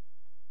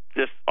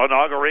 just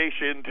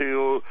inauguration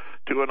to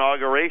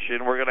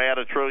inauguration, we're going to add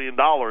 $1 trillion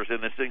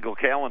in a single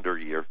calendar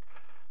year.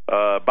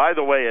 By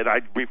the way, and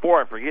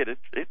before I forget,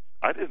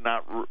 I did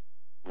not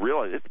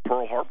realize it's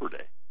Pearl Harbor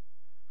Day.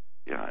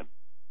 I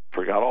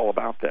forgot all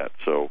about that.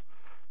 So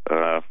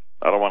I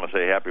don't want to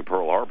say Happy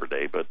Pearl Harbor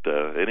Day, but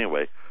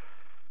anyway,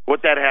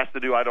 what that has to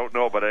do, I don't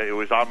know, but it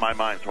was on my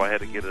mind, so I had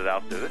to get it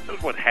out there. This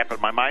is what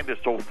happened. My mind is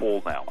so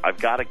full now. I've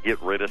got to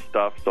get rid of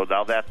stuff, so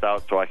now that's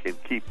out so I can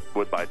keep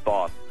with my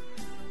thoughts.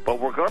 But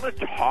we're going to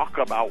talk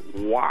about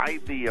why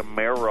the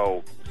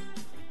Amero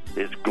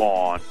is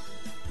gone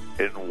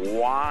and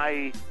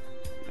why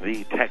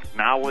the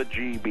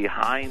technology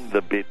behind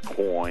the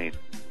Bitcoin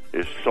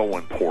is so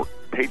important.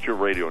 Patriot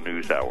Radio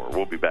News Hour.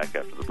 We'll be back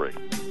after the break.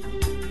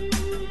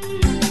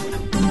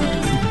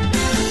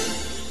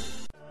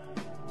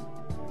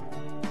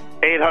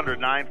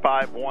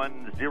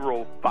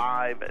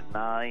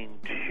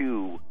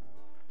 $800-951-0592.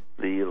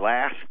 The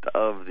last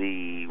of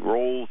the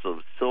rolls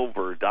of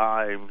silver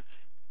dimes,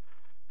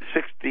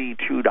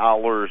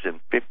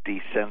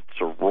 $62.50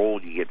 a roll.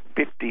 You get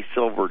 50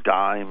 silver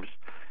dimes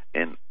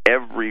in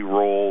every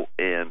roll,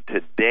 and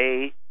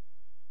today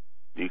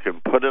you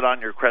can put it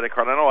on your credit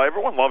card. I know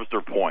everyone loves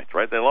their points,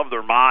 right? They love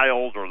their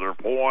miles or their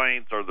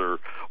points or their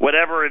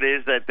whatever it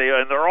is that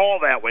and they're all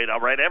that way now,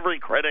 right? Every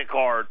credit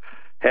card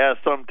has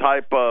some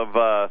type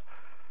of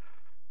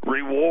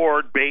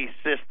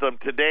reward-based system.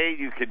 Today,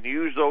 you can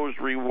use those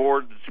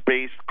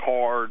rewards-based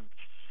cards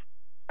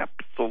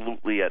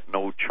absolutely at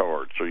no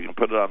charge. So you can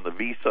put it on the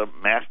Visa,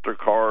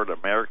 MasterCard,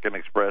 American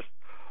Express,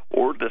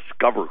 or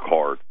Discover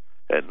card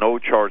at no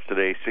charge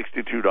today,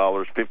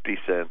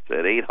 $62.50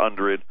 at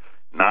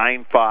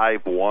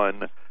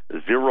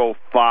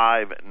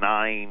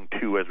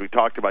 800-951-0592. As we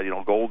talked about,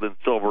 gold and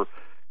silver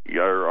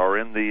are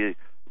in the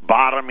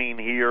bottoming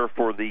here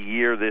for the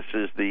year. This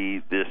is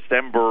the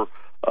December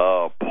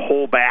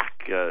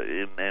pullback,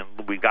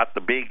 and we got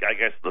the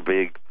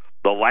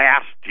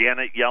last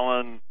Janet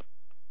Yellen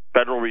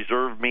Federal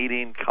Reserve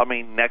meeting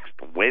coming next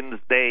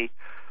Wednesday.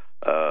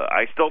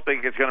 I still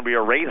think it's going to be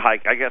a rate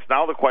hike. I guess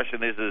now the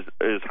question is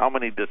how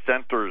many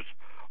dissenters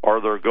are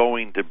there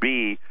going to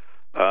be?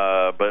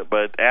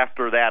 But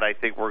after that, I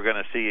think we're going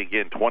to see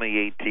again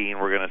 2018.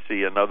 We're going to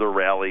see another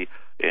rally,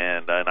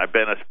 and I've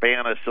been a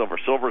fan of silver.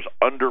 Silver's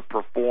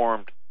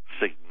underperformed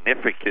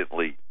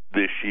significantly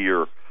this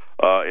year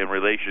in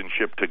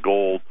relationship to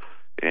gold,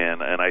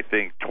 and I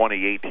think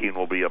 2018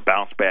 will be a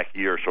bounce back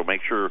year. So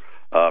make sure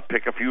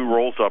pick a few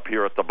rolls up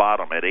here at the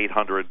bottom at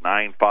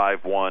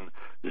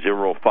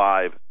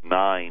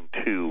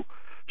 800-951-0592.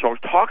 So I was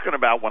talking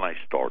about when I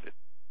started,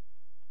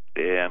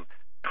 and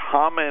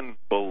common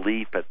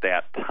belief at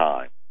that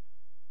time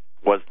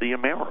was the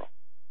Amero.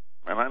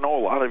 And I know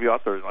a lot of you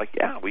out there are like,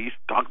 yeah, we used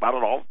to talk about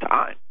it all the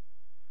time,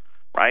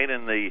 right?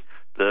 In the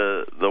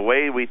the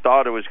way we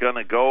thought it was going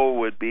to go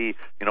would be,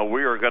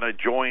 we were going to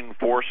join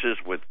forces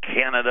with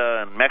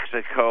Canada and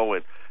Mexico,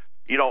 and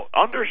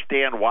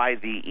understand why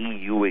the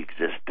EU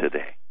exists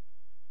today,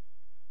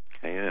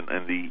 okay?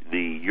 and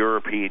the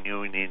European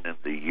Union and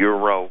the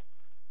Euro,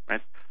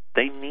 right?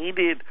 They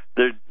needed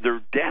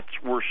their debts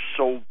were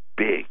so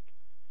big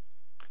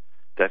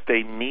that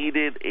they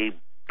needed a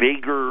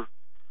bigger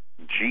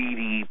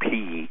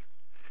GDP,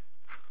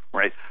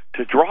 right,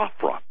 to draw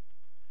from.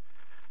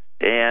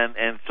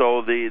 And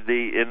so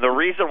the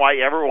reason why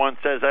everyone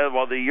says,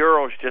 well, the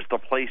euro is just a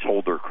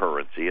placeholder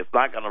currency, it's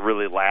not going to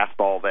really last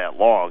all that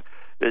long,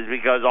 is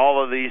because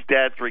all of these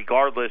debts,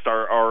 regardless,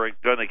 are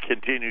going to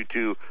continue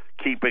to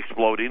keep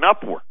exploding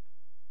upward.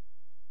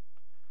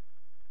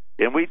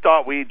 And we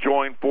thought we'd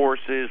join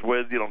forces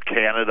with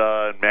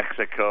Canada and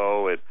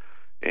Mexico,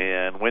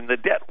 and when the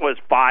debt was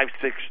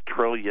 $5-6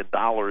 trillion,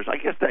 I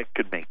guess that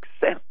could make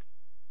sense.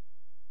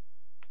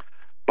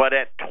 But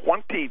at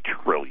 $20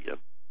 trillion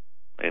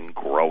and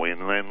growing,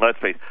 and let's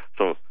face it,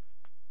 so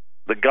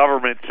the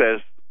government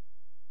says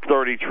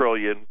 $30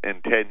 trillion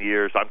in 10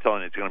 years. I'm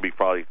telling you, it's going to be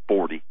probably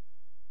 40.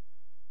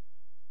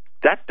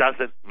 That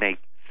doesn't make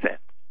sense.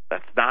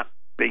 That's not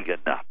big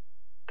enough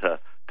to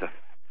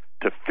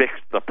fix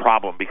the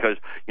problem, because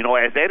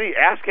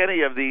ask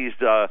any of these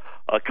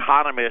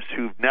economists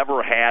who've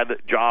never had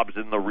jobs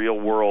in the real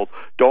world,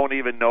 don't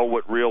even know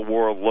what real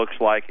world looks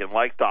like, and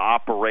like to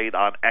operate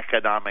on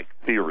economic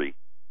theory.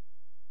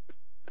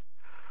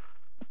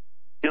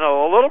 A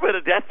little bit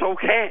of debt's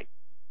okay,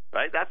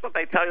 right? That's what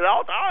they tell you.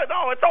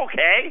 No, it's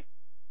okay.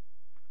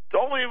 It's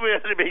only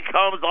when it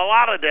becomes a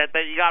lot of debt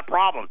that you got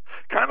problems.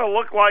 Kind of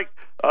look like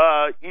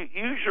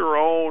use your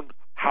own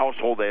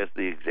household as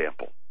the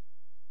example.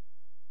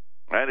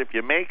 Right? If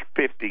you make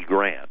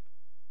 $50,000,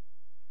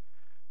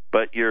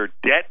 but your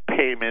debt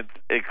payments,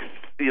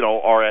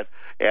 are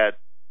at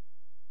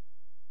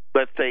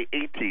let's say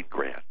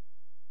 $18,000,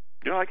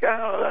 you're like,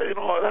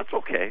 that's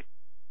okay.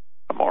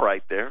 I'm all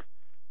right there.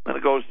 Then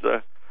it goes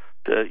to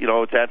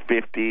it's at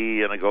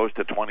 50, and it goes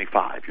to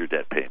 25, your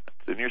debt payments,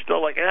 and you're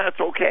still like, it's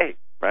okay,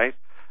 right?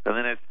 And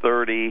then it's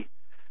 30.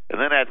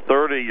 And then at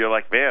 30, you're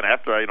like, man,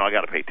 after I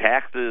got to pay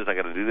taxes, I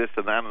got to do this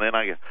and that, and then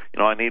I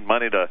need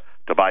money to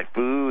buy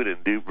food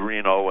and do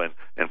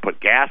and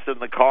put gas in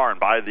the car and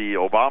buy the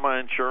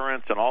Obama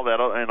insurance and all that,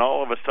 and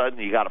all of a sudden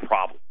you got a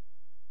problem.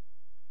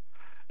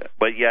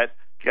 But yet,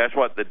 guess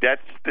what? The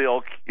debt's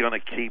still going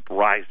to keep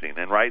rising,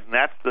 and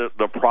that's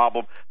the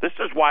problem. This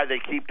is why they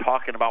keep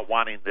talking about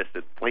wanting this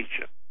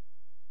inflation,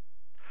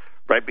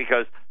 right?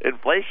 Because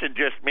inflation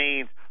just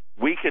means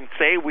we can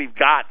say we've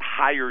got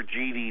higher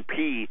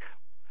GDP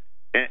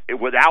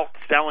without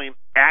selling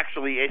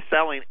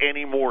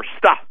any more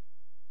stuff,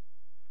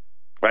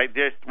 right?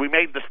 We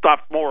made the stuff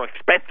more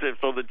expensive,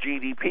 so the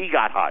GDP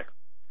got higher.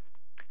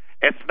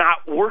 It's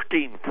not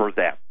working for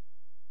them,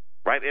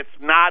 right? It's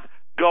not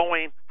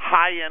going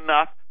high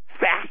enough,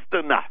 fast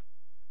enough.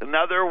 In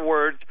other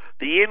words,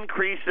 the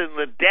increase in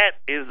the debt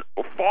is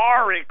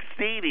far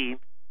exceeding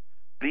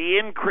the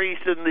increase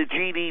in the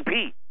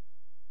GDP.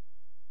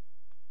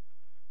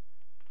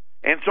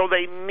 And so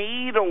they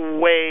need a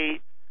way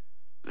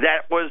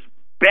that was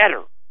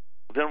better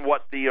than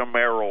what the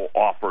Amero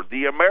offered.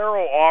 The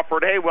Amero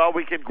offered, hey, well,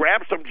 we can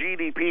grab some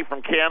GDP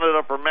from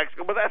Canada, from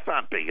Mexico, but that's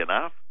not big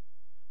enough.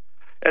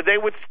 And they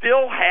would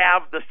still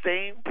have the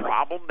same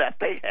problem that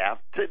they have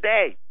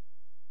today,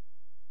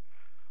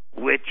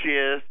 which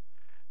is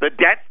the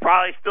debt's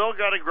probably still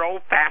going to grow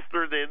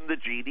faster than the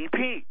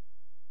GDP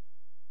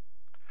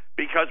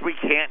because we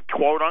can't,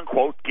 quote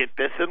unquote, get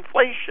this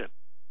inflation.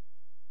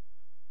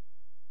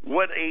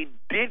 What a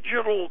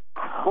digital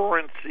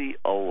currency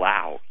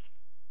allows,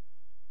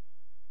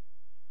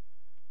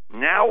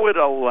 now it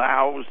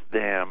allows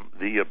them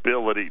the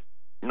ability,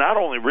 not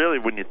only really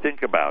when you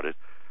think about it,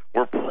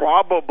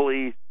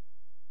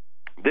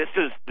 this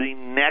is the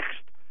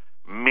next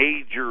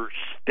major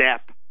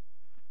step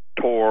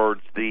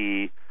towards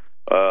the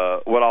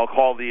what I'll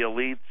call the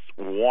elites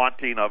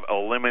wanting of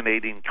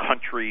eliminating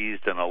countries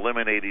and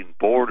eliminating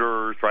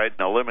borders, right,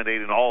 and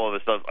eliminating all of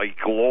this stuff, a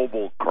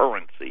global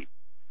currency.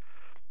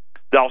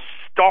 They'll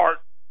start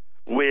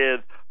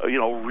with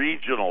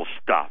regional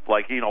stuff,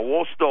 like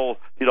we'll still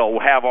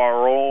have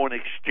our own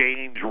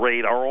exchange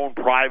rate, our own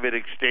private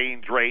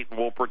exchange rate, and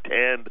we'll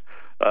pretend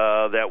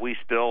that we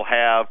still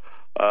have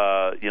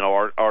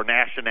our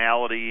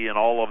nationality and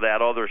all of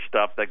that other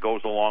stuff that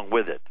goes along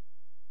with it.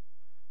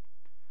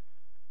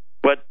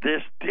 But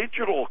this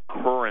digital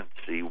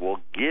currency will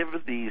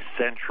give these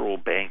central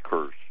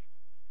bankers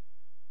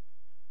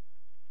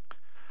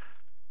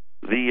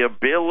the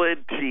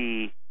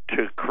ability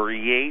to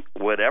create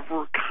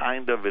whatever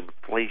kind of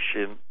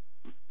inflation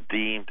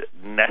deemed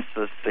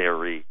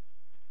necessary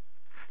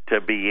to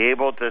be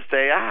able to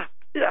say,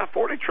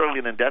 $40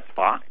 trillion in debt's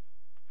fine.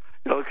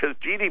 Because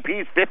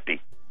GDP is 50,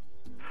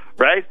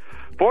 right?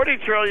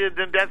 $40 trillion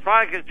in debt's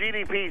fine because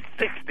GDP is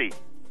 60,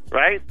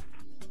 right?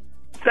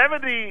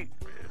 $70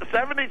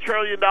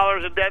 trillion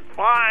in debt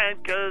fine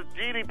because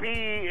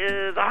GDP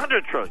is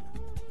 $100 trillion.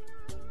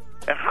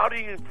 And how do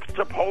you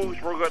suppose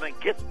we're going to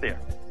get there?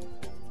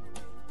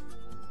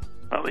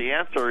 Well, the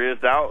answer is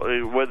now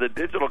with the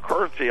digital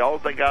currency, all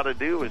they got to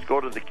do is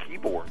go to the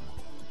keyboard.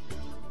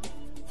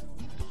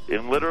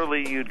 And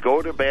literally, you'd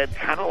go to bed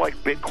kind of like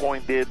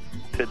Bitcoin did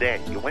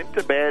today. You went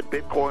to bed,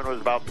 Bitcoin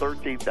was about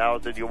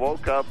 13,000. You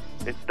woke up,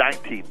 it's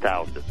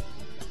 19,000.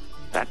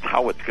 That's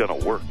how it's going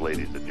to work,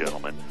 ladies and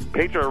gentlemen.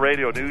 Patriot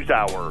Radio News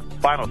Hour,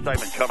 final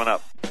segment coming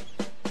up.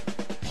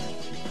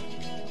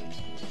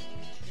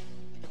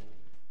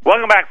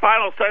 Welcome back,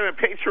 final segment,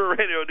 Patriot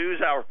Radio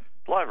News Hour,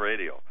 live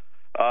radio.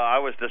 I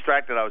was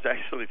distracted. I was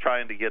actually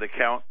trying to get a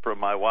count from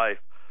my wife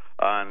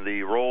on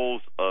the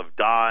rolls of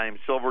dimes,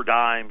 silver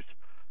dimes,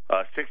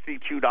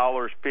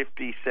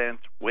 $62.50,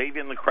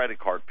 waiving the credit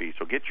card fee.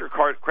 So get your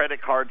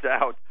credit cards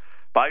out,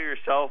 buy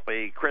yourself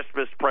a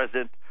Christmas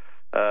present,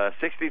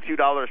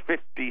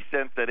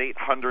 $62.50 at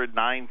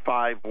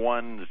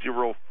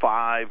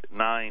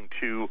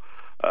 800-951-0592.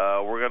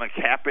 We're going to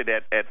cap it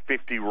at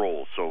 50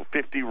 rolls. So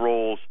 50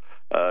 rolls,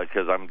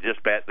 because I'm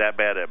just that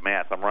bad at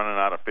math. I'm running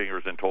out of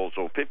fingers and toes.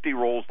 So 50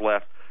 rolls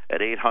left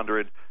at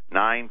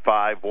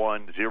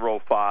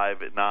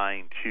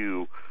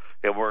 800-951-0592.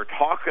 And we're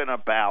talking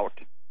about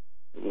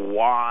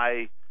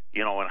why,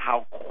 and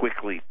how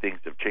quickly things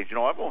have changed.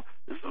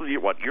 This is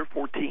year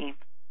 14?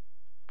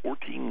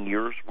 14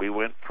 years. We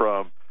went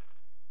from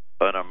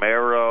an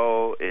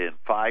Amero in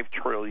 $5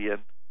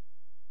 trillion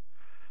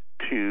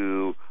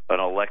to an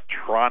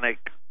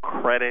electronic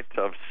credit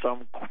of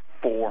some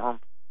form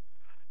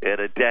at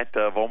a debt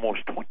of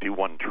almost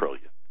 $21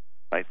 trillion.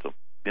 Right? So,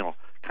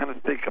 kind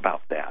of think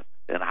about that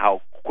and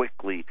how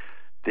quickly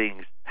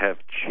things have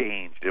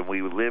changed. And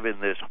we live in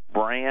this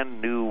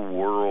brand new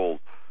world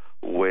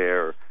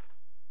where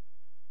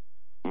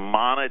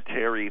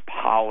monetary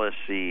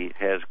policy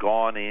has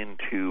gone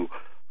into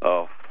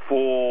a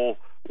full,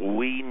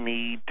 we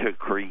need to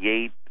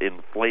create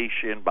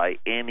inflation by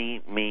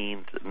any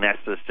means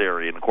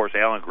necessary. And, of course,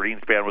 Alan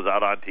Greenspan was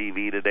out on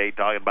TV today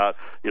talking about,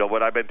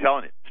 what I've been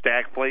telling you,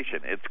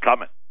 stagflation. It's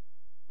coming.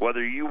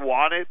 Whether you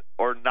want it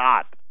or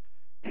not,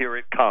 here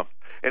it comes.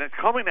 And it's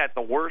coming at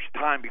the worst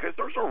time because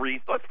there's a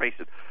reason, let's face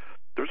it,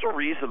 there's a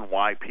reason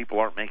why people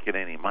aren't making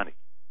any money.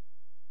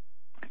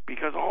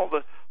 Because all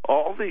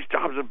these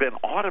jobs have been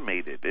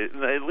automated,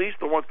 at least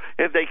the ones,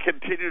 and they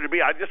continue to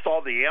be. I just saw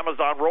the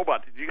Amazon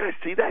robot. Did you guys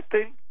see that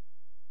thing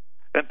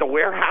at the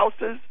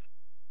warehouses?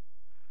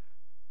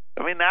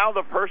 I mean, now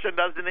the person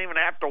doesn't even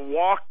have to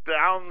walk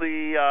down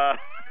the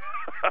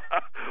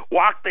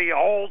walk the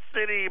whole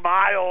city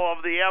mile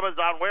of the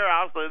Amazon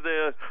warehouse.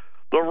 The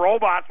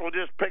robots will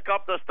just pick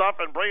up the stuff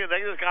and bring it.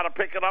 They just got to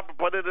pick it up and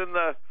put it in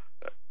the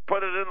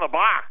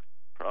box.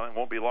 Probably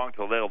won't be long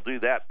till they'll do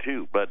that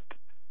too, but.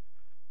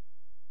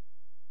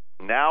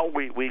 Now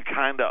we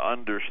kind of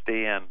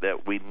understand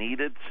that we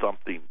needed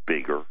something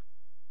bigger.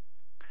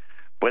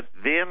 But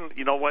then,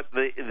 you know what,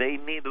 they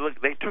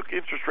took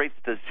interest rates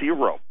to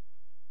zero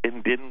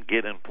and didn't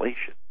get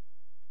inflation.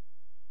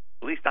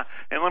 At least not,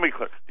 and let me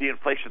clear, the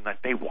inflation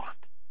that they want.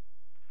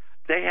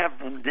 They have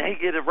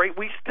negative rate.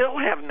 We still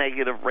have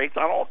negative rates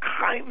on all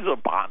kinds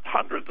of bonds.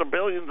 Hundreds of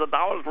billions of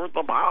dollars worth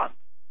of bonds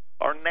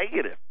are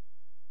negative.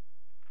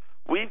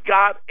 We've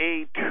got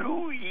a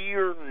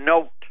 2-year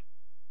note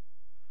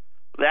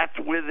that's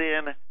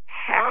within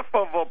half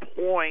of a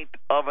point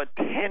of a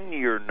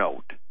 10-year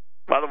note.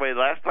 By the way,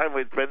 last time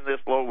we'd been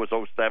this low was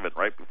 2007,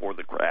 right before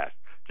the crash.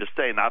 Just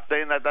saying, not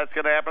saying that that's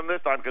going to happen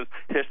this time because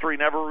history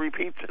never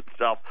repeats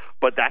itself,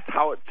 but that's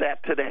how it's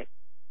at today.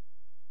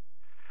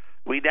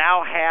 We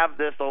now have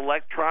this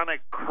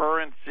electronic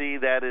currency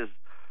that is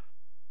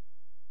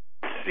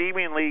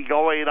seemingly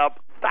going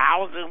up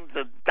thousands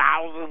and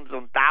thousands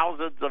and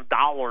thousands of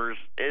dollars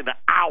in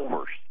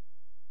hours.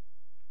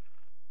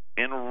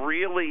 And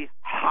really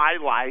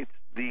highlights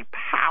the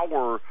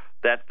power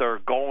that they're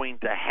going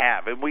to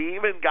have. And we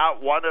even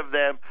got one of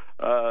them,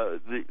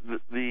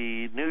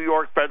 the New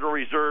York Federal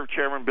Reserve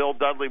Chairman Bill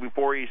Dudley,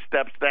 before he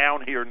steps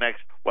down here I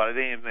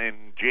think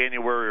in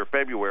January or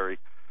February,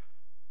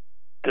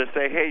 to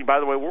say, hey,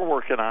 by the way, we're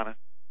working on it.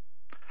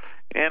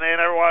 And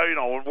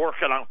everyone, we're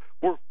working on it.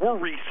 We're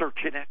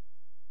researching it.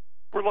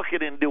 We're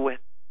looking into it.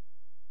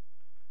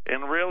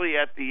 And really,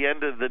 at the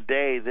end of the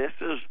day, this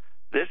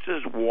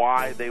is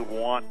why they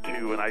want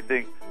to, and I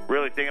think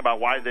about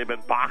why they've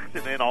been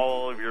boxing in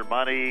all of your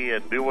money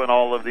and doing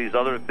all of these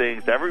other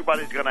things.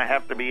 Everybody's going to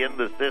have to be in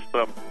the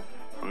system,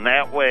 and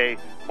that way,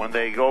 when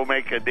they go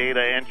make a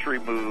data entry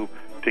move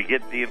to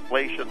get the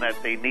inflation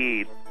that they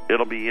need,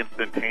 it'll be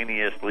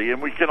instantaneously, and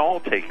we can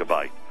all take a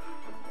bite.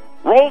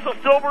 Rolls of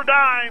silver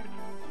dimes,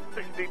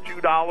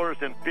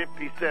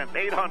 $62.50,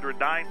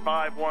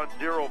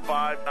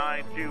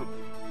 800-951-0592.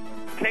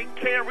 Take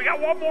care. We got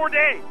one more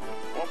day.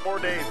 One more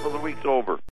day until the week's over.